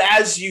 Yeah. But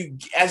as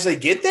they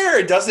get there,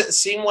 it doesn't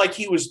seem like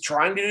he was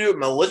trying to do it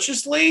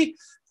maliciously.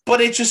 But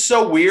it's just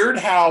so weird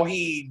how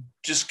he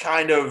just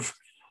kind of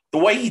the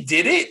way he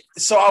did it.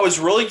 So I was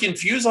really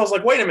confused. I was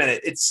like, wait a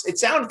minute. It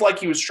sounded like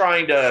he was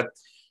trying to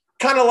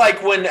kind of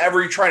like whenever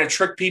you're trying to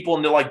trick people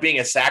into like being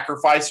a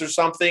sacrifice or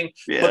something,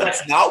 Yeah. but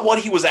that's not what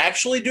he was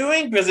actually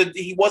doing because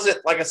he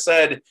wasn't, like I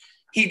said,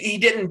 he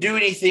didn't do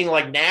anything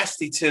like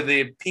nasty to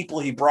the people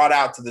he brought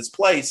out to this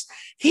place.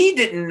 He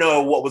didn't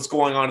know what was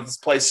going on at this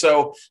place.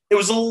 So it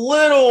was a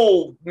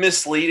little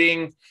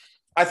misleading.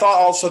 I thought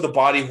also the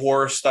body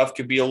horror stuff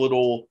could be a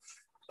little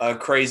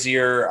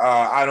crazier.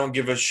 I don't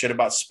give a shit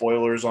about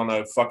spoilers on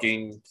a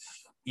fucking,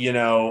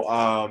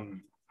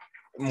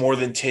 more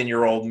than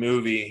 10-year-old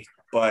movie,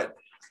 but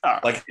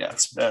like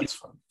that's fun.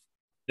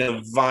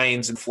 The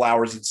vines and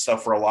flowers and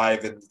stuff are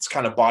alive, and it's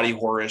kind of body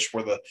horror-ish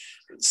where the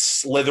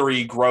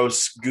slithery,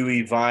 gross,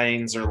 gooey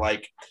vines are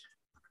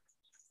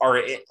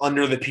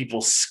under the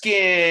people's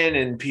skin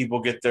and people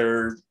get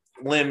their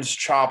limbs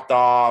chopped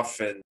off.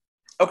 And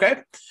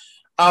okay.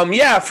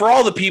 For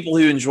all the people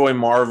who enjoy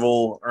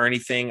Marvel or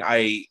anything,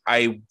 I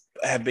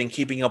have been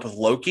keeping up with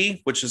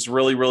Loki, which is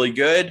really, really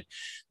good.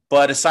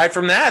 But aside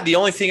from that, the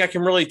only thing I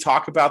can really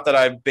talk about that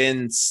I've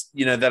been,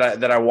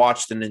 that I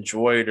watched and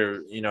enjoyed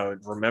or,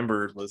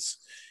 remembered was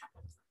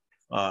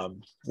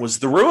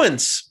The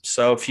Ruins.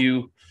 So if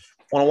you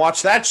want to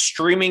watch that,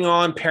 streaming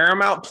on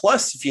Paramount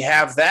Plus, if you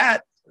have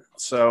that.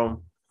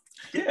 So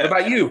yeah. What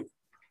about you?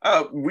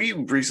 We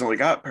recently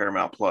got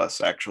Paramount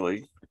Plus,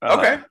 actually.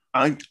 Okay.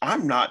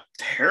 I'm not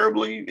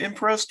terribly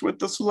impressed with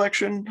the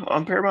selection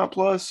on Paramount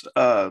Plus.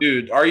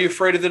 Dude, Are You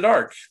Afraid of the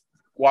Dark?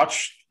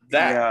 Watch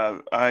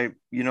that. Yeah,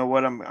 you know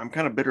what? I'm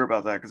kind of bitter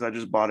about that because I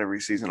just bought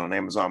every season on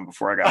Amazon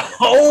before I got it.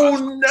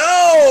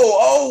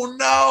 Oh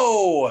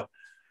no.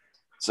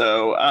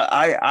 So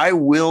I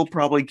will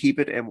probably keep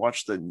it and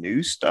watch the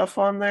new stuff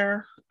on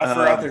there. I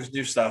forgot there's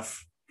new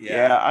stuff.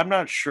 Yeah, I'm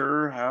not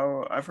sure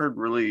how. I've heard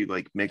really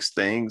like mixed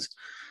things,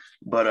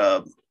 but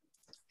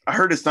I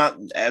heard it's not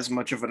as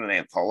much of an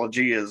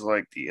anthology as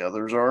like the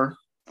others are,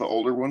 the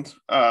older ones.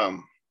 But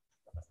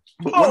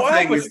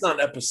I hope it's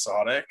not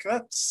episodic.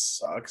 That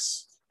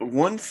sucks.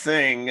 One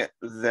thing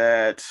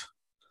that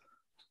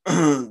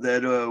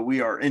that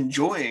we are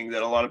enjoying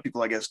that a lot of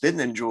people, I guess,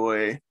 didn't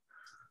enjoy.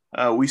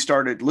 We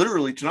started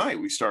literally tonight.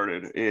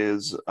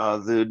 Is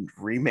the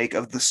remake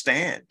of The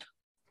Stand.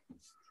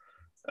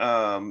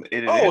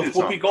 With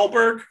Whoopi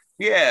Goldberg.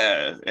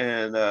 Yeah,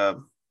 and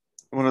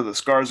one of the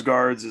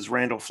Skarsgårds is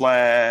Randall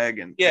Flagg,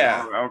 and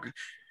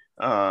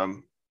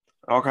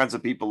all kinds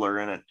of people are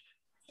in it.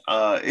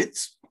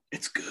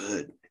 It's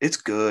good. It's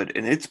good,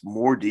 and it's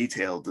more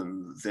detailed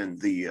than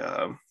the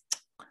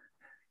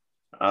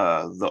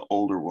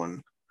older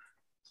one.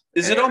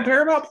 Is it on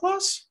Paramount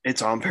Plus?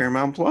 It's on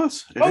Paramount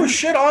Plus.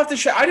 Shit! I'll have to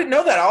check. I didn't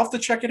know that. I'll have to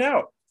check it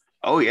out.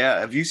 Oh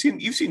yeah, you've seen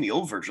the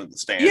old version of The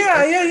Stand? Yeah,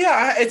 right?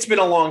 Yeah. It's been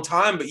a long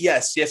time, but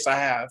yes, I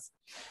have.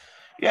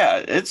 Yeah,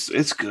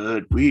 it's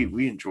good.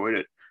 We enjoyed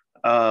it.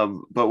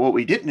 But what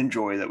we didn't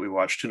enjoy that we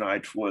watched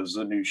tonight was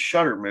the new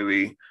Shudder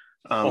movie,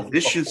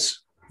 Vicious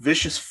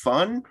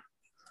Fun.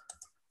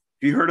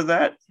 Have you heard of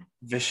that?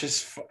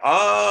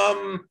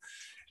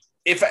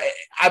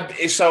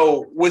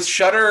 So with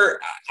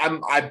Shudder,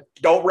 I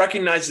don't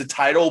recognize the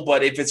title,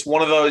 but if it's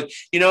one of those,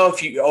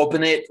 if you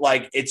open it,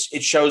 like it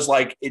shows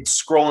like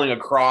it's scrolling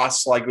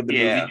across like with the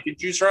movie you can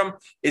choose from.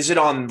 Is it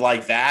on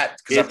like that?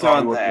 It's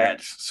on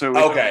that. So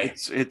okay,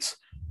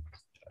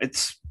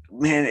 it's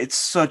man, it's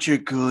such a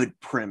good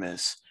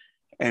premise,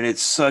 and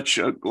it's such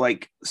a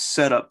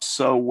set up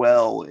so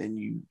well,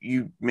 and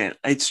you man,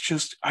 it's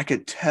just I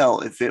could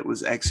tell if it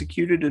was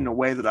executed in a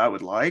way that I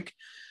would like.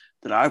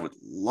 That I would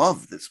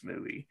love this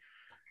movie.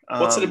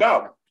 What's it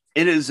about?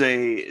 It is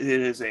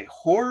a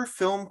horror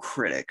film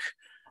critic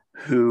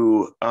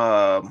who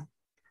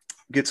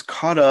gets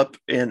caught up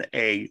in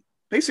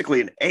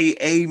basically an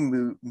AA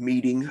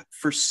meeting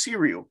for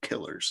serial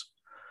killers.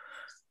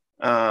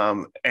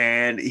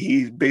 And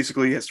he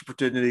basically has to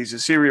pretend that he's a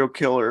serial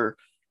killer,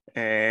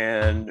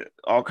 and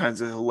all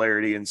kinds of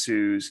hilarity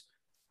ensues.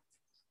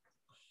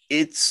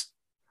 It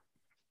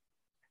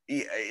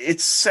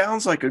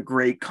sounds like a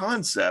great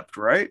concept,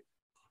 right?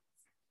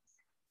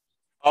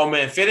 Oh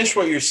man, finish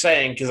what you're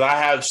saying because I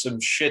have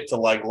some shit to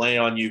lay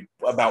on you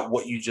about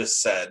what you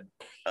just said.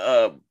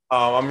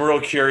 I'm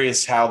real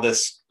curious how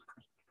this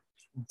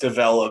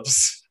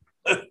develops.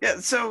 Yeah,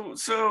 so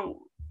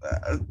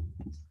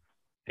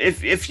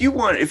if you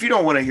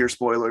don't want to hear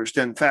spoilers,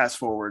 then fast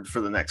forward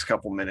for the next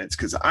couple minutes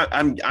because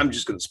I'm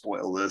just going to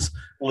spoil this,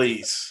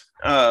 please.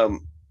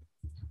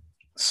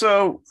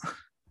 So.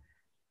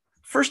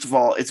 First of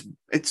all, it's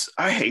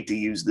I hate to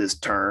use this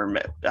term.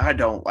 I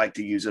don't like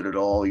to use it at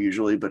all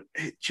usually, but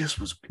it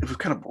was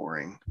kind of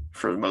boring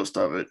for most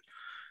of it.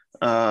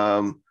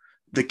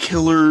 The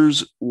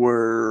killers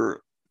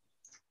were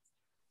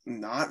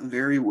not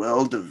very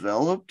well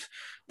developed.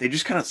 They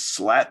just kind of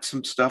slapped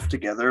some stuff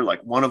together.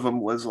 Like one of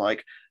them was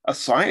like a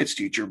science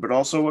teacher, but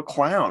also a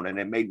clown, and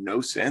it made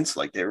no sense.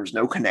 Like there was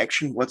no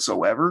connection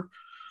whatsoever,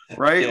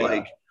 right? Yeah.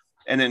 Like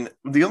And then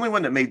the only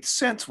one that made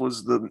sense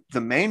was the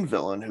main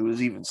villain, who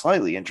was even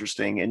slightly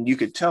interesting, and you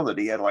could tell that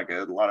he had like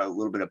a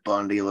little bit of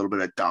Bundy, a little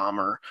bit of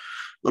Dahmer, a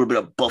little bit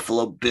of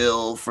Buffalo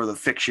Bill for the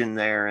fiction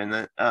there, and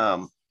then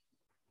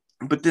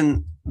but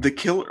then the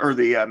killer or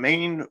the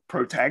main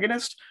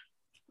protagonist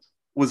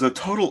was a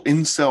total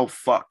incel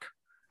fuck,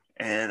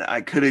 and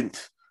I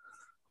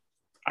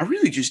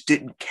really just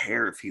didn't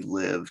care if he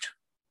lived,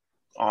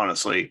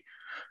 honestly.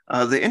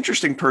 The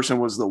interesting person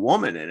was the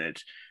woman in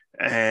it.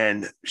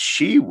 And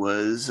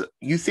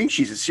you think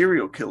she's a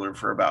serial killer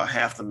for about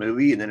half the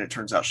movie, and then it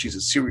turns out she's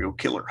a serial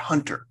killer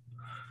hunter.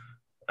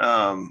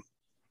 Um,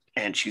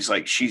 and she's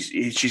got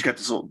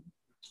this little,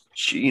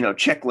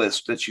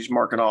 checklist that she's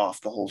marking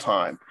off the whole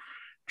time,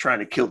 trying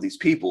to kill these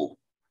people.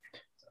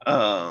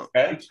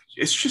 Okay.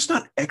 It's just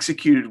not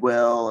executed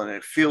well, and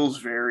it feels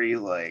very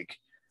like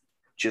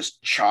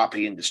just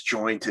choppy and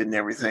disjointed and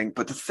everything.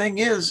 But the thing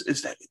is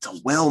that it's a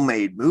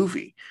well-made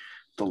movie.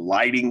 The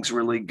lighting's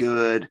really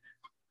good.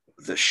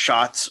 The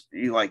shots,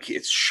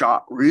 it's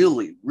shot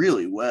really,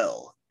 really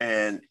well.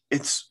 And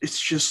it's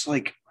just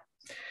like,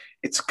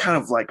 it's kind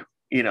of like,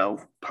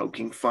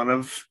 poking fun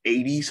of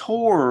 80s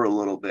horror a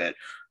little bit.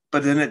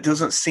 But then it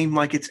doesn't seem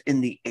like it's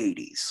in the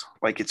 80s.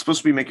 Like, it's supposed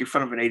to be making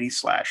fun of an 80s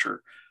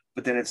slasher,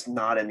 but then it's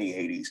not in the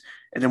 80s.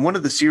 And then one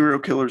of the serial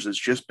killers is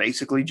just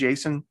basically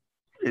Jason.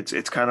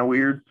 It's kind of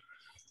weird.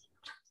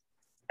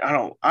 I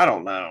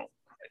don't know.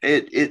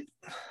 It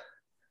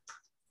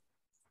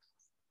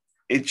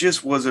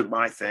just wasn't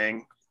my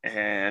thing,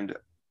 and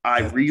I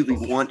really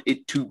want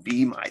it to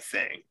be my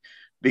thing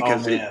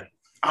because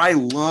I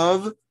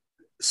love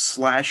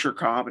slasher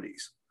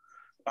comedies.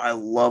 I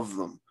love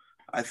them.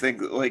 I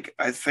think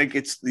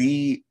it's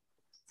the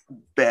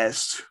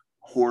best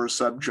horror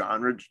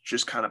subgenre to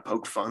just kind of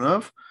poke fun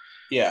of.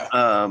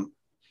 Yeah.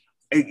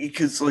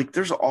 Because like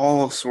there's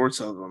all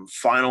sorts of them,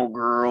 Final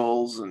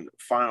Girls and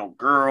Final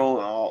Girl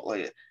and all,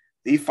 like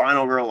the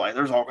Final Girl, like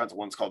there's all kinds of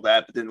ones called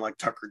that, but then like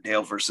Tucker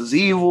Dale versus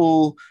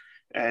Evil,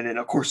 and then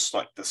of course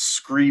like the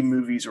Scream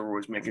movies are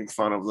always making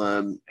fun of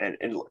them, and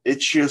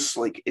it's just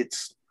like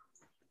it's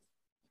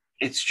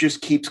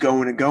just keeps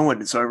going and going.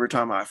 And so every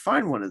time I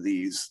find one of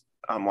these,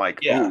 I'm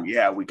like, oh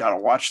yeah, we gotta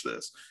watch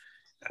this.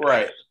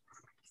 Right.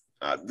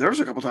 There's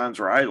a couple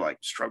times where I like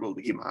struggled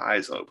to keep my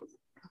eyes open.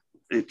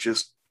 It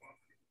just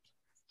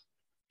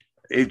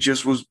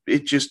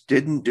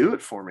didn't do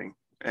it for me.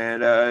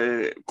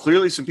 And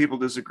clearly some people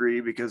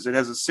disagree because it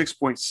has a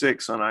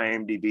 6.6 on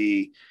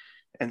IMDb.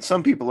 And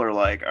some people are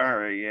like, all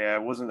right, yeah,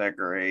 it wasn't that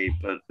great,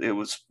 but it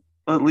was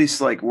at least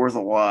like worth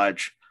a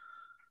watch.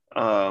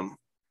 And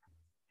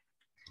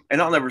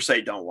I'll never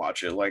say don't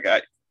watch it. Like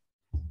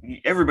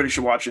everybody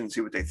should watch it and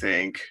see what they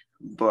think.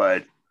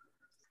 But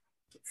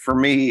for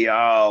me,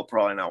 I'll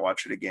probably not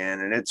watch it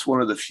again. And it's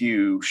one of the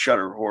few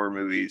Shudder horror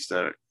movies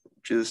that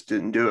just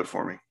didn't do it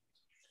for me.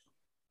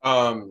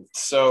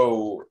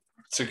 So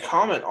to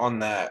comment on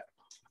that,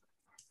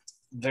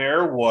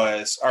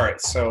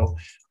 so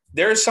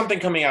there's something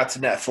coming out to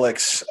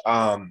Netflix.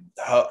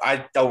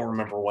 I don't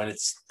remember when.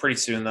 It's pretty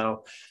soon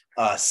though.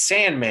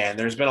 Sandman.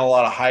 There's been a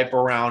lot of hype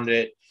around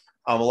it.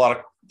 A lot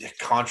of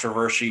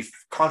controversy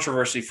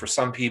for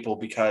some people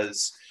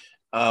because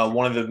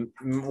one of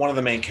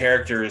the main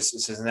characters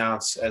is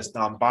announced as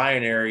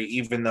non-binary,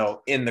 even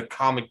though in the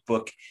comic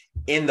book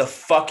in the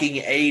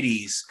fucking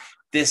 80s,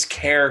 this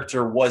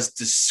character was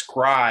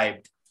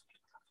described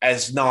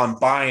as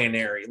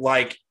non-binary,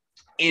 like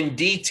in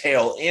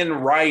detail, in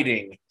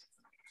writing.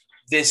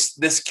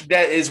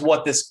 That is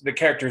what the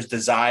character's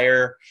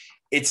desire.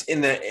 It's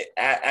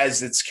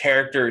as its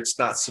character. It's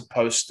not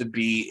supposed to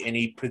be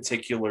any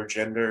particular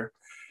gender.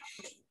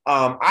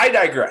 I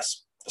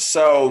digress.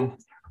 So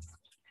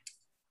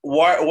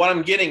what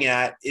I'm getting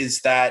at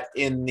is that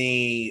in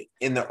the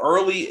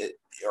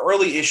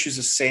early issues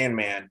of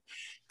Sandman,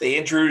 they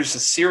introduced a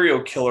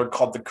serial killer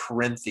called the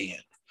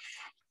Corinthian.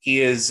 He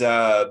is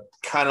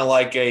kind of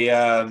like a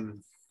I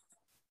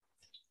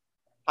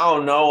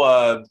don't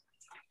know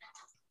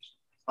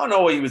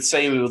what you would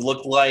say he would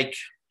look like.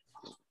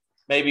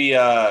 Maybe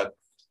the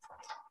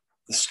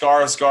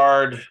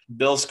Skarsgård,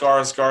 Bill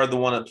Skarsgård, the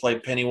one that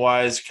played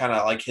Pennywise, kind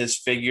of like his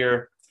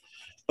figure.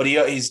 But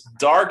he's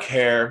dark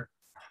hair,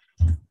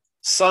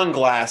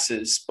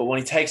 sunglasses, but when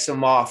he takes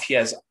them off, he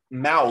has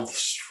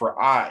mouths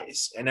for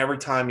eyes. And every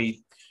time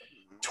he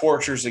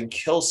tortures and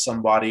kills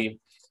somebody,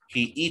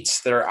 he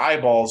eats their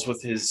eyeballs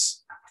with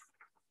his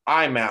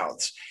eye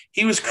mouths.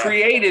 He was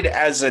created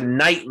as a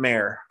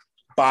nightmare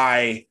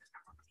by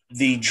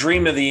the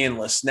Dream of the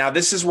Endless. Now,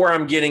 this is where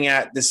I'm getting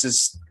at. This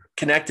is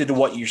connected to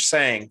what you're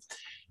saying.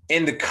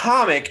 In the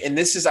comic, and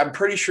I'm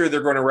pretty sure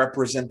they're going to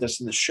represent this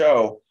in the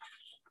show,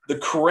 the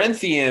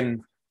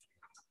Corinthian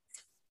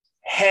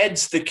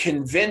heads the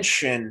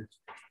convention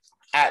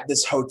at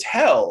this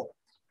hotel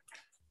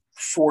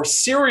for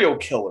serial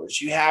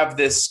killers. You have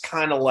this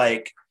kind of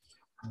like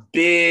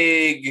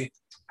big,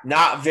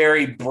 not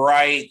very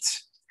bright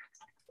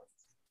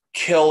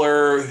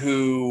killer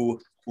who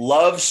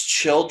loves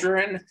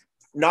children,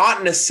 not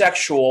in a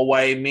sexual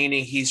way,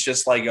 meaning he's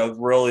just like a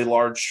really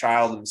large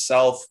child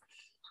himself,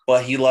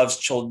 but he loves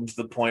children to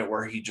the point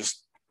where he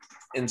just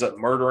ends up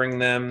murdering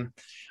them.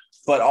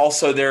 But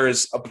also there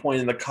is a point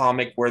in the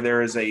comic where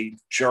there is a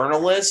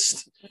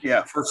journalist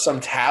for some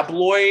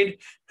tabloid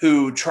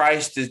who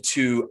tries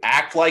to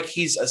act like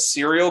he's a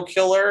serial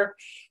killer.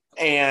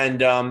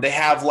 And they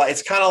have like,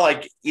 it's kind of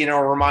like,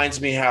 reminds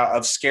me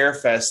of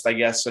Scarefest, I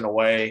guess, in a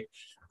way,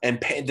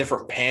 and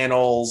different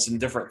panels and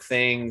different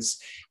things.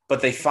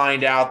 But they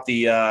find out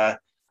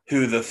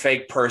who the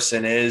fake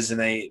person is,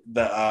 and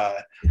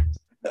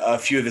a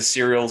few of the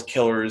serial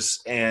killers,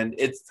 and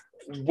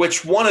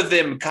which one of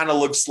them kind of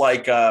looks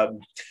like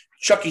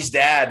Chucky's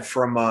dad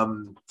from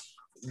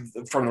the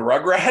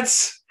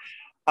Rugrats.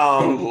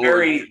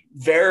 Very,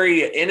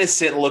 very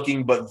innocent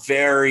looking, but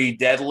very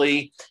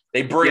deadly.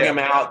 They bring him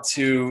out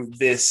to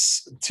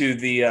this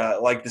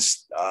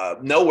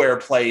nowhere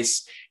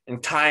place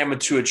and tie him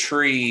to a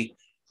tree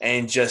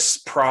and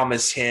just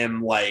promise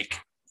him like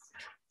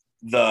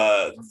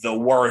the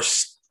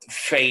worst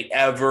fate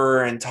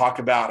ever, and talk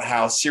about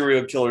how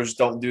serial killers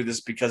don't do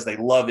this because they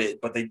love it,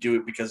 but they do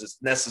it because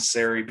it's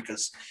necessary,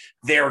 because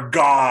they're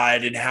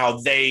God, and how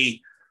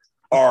they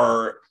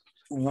are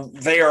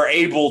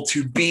able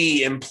to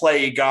be and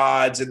play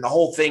gods. And the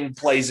whole thing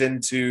plays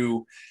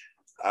into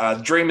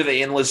Dream of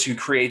the Endless, who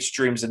creates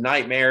dreams and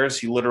nightmares.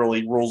 He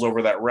literally rules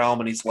over that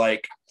realm, and he's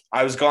like,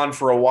 I was gone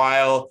for a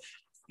while.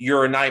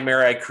 You're a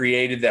nightmare I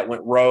created that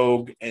went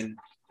rogue and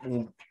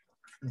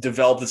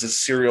developed as a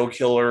serial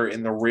killer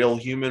in the real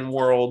human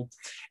world.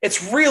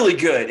 It's really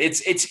good.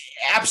 It's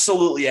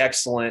absolutely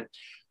excellent.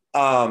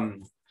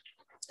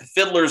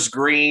 Fiddler's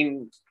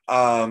Green.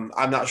 I'm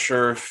not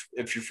sure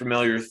if you're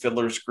familiar with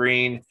Fiddler's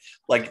Green.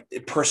 Like,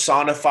 it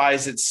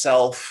personifies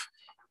itself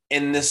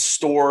in this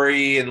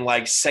story and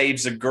like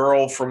saves a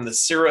girl from the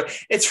serial.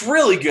 It's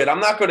really good. I'm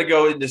not going to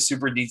go into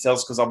super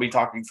details because I'll be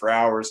talking for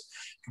hours.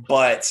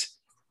 But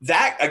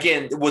that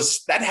again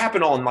that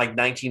happened all in like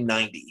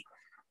 1990.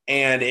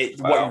 And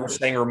what you were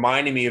saying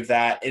reminded me of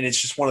that. And it's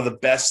just one of the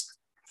best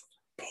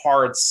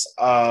parts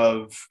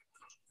of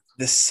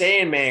the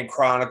Sandman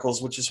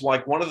Chronicles, which is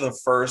like one of the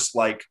first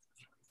like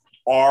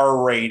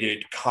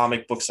R-rated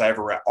comic books I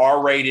ever read.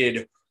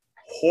 R-rated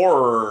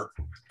horror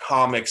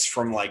comics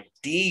from like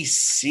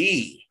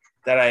DC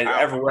that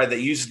I ever read,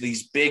 that used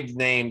these big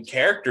name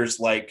characters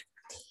like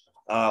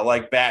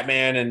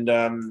Batman and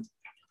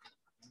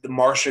the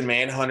Martian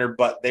Manhunter,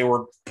 but they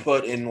were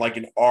put in like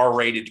an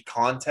R-rated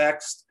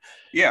context.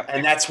 Yeah.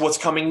 And that's what's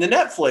coming to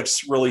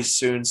Netflix really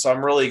soon. So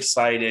I'm really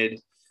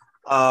excited.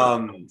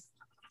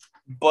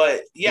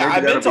 But yeah, I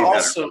meant to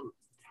also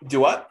do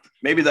what?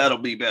 Maybe that'll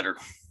be better.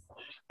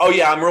 Oh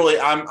yeah, I'm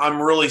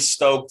really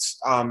stoked.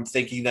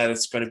 Thinking that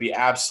it's going to be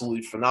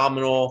absolutely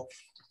phenomenal.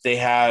 They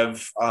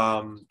have,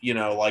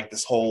 like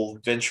this whole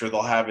venture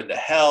they'll have into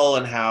hell,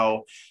 and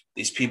how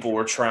these people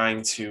were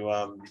trying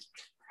to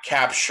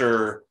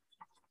capture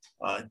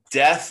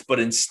death, but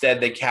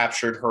instead they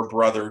captured her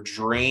brother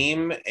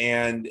Dream,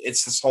 and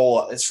it's this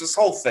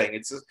whole thing.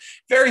 It's a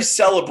very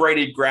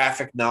celebrated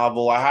graphic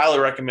novel. I highly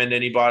recommend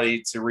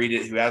anybody to read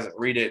it who hasn't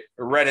read it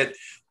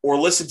or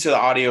listen to the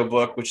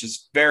audiobook, which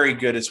is very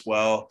good as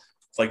well.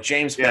 It's like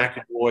James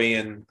McAvoy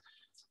and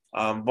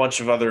a bunch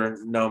of other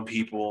known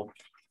people.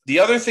 The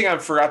other thing I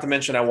forgot to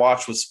mention I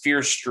watched was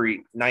Fear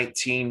Street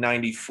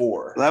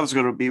 1994. That was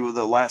going to be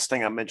the last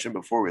thing I mentioned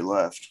before we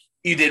left.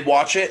 You did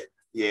watch it?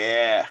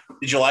 Yeah.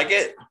 Did you like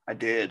it? I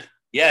did.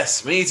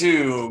 Yes, me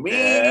too.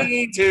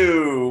 Me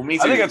too. I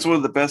think that's one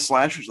of the best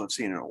slashers I've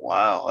seen in a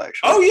while,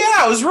 actually. Oh,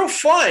 yeah. It was real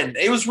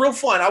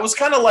fun. I was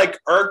kind of like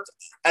irked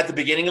at the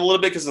beginning a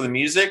little bit because of the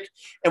music.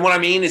 And what I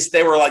mean is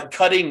they were like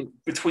cutting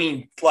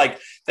between, like,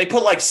 they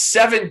put like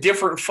 7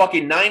 different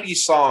fucking 90s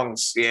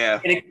songs.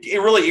 Yeah. And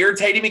it really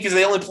irritated me because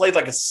they only played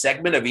like a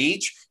segment of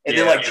each. And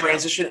then like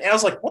transition. And I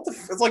was like, what the?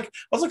 It's like, I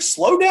was like,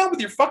 slow down with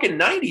your fucking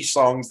 90s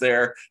songs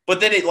there. But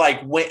then it like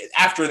went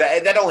after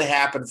that only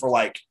happened for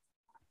like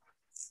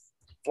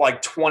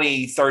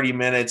 20, 30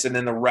 minutes. And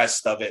then the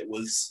rest of it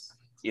was,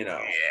 Yeah.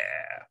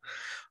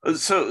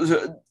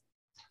 So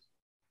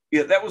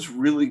yeah, that was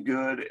really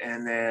good.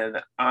 And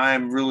then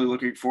I'm really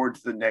looking forward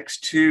to the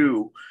next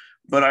 2.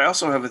 But I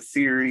also have a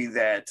theory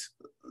that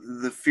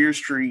the Fear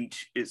Street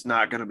is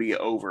not going to be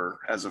over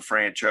as a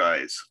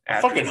franchise. I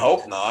fucking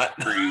hope not.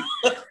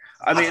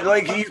 I mean,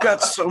 like, you've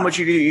got so much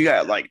you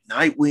got like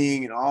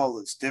Nightwing and all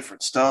this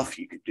different stuff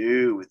you could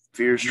do with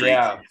Fear Street.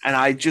 Yeah.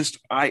 And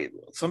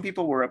some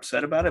people were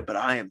upset about it, but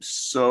I am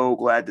so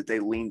glad that they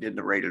leaned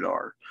into rated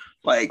R.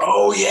 Like,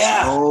 oh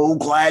yeah, so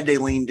glad they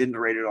leaned into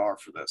rated R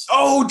for this.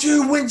 Oh,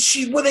 dude, when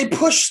they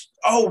pushed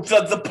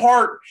the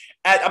part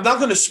at, I'm not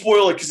going to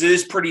spoil it because it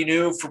is pretty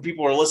new for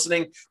people who are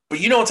listening, but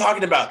you know what I'm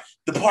talking about,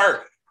 the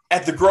part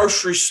at the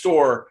grocery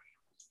store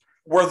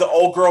where the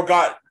old girl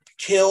got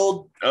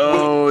killed.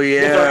 Oh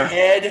with her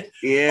head.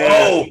 Yeah.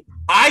 Oh,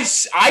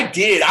 I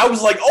did. I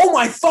was like, oh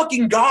my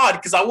fucking God,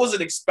 because I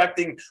wasn't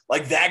expecting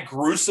like that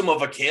gruesome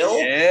of a kill.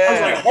 Yeah. I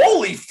was like,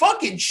 holy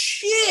fucking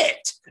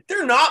shit.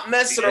 They're not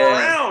messing Yeah.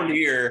 around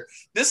here.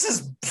 This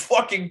is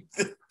fucking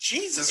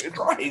Jesus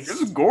Christ.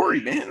 This is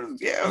gory, man.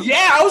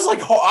 Yeah, I was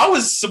like, I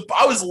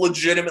was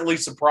legitimately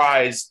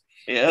surprised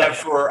that Yeah.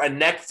 for a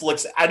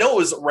Netflix, I know it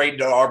was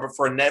rated R, but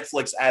for a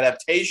Netflix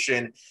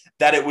adaptation,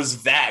 that it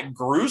was that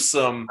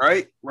gruesome.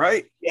 Right.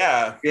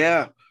 Yeah.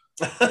 Yeah.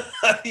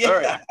 Yeah. All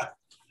right.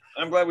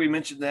 I'm glad we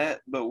mentioned that,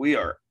 but we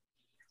are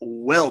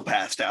well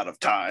past out of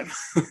time.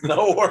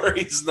 No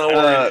worries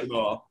at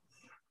all.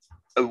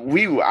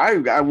 We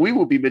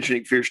will be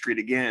mentioning Fear Street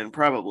again,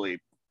 probably,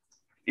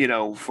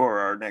 for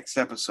our next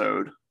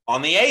episode.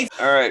 On the 8th.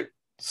 All right.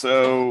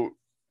 So,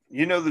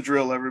 you know the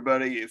drill,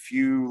 everybody. If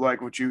you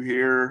like what you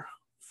hear,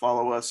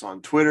 follow us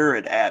on Twitter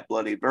at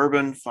Bloody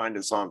Bourbon. Find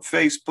us on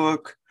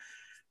Facebook.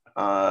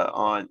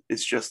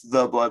 It's just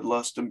the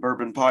Bloodlust and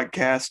Bourbon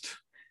Podcast.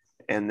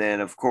 And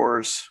then, of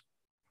course,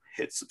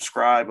 hit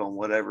subscribe on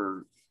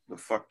whatever the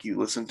fuck you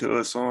listen to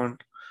us on.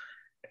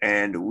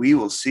 And we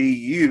will see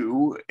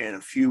you in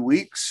a few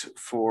weeks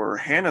for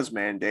Hannah's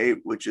mandate,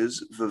 which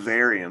is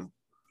Vivarium.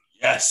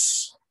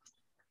 Yes.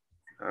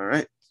 All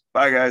right.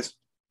 Bye, guys.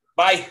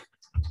 Bye.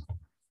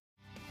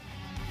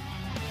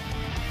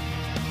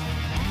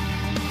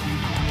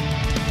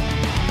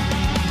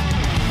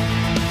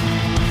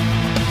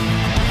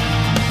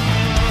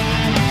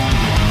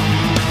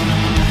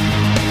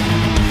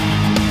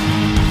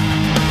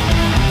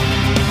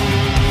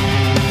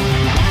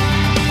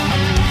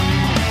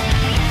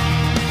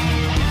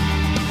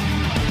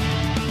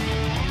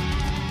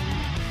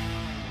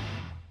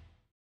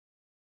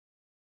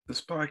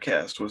 This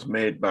podcast was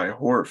made by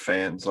horror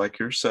fans like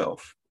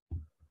yourself.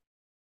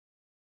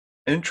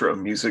 Intro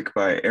music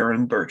by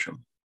Aaron Burcham.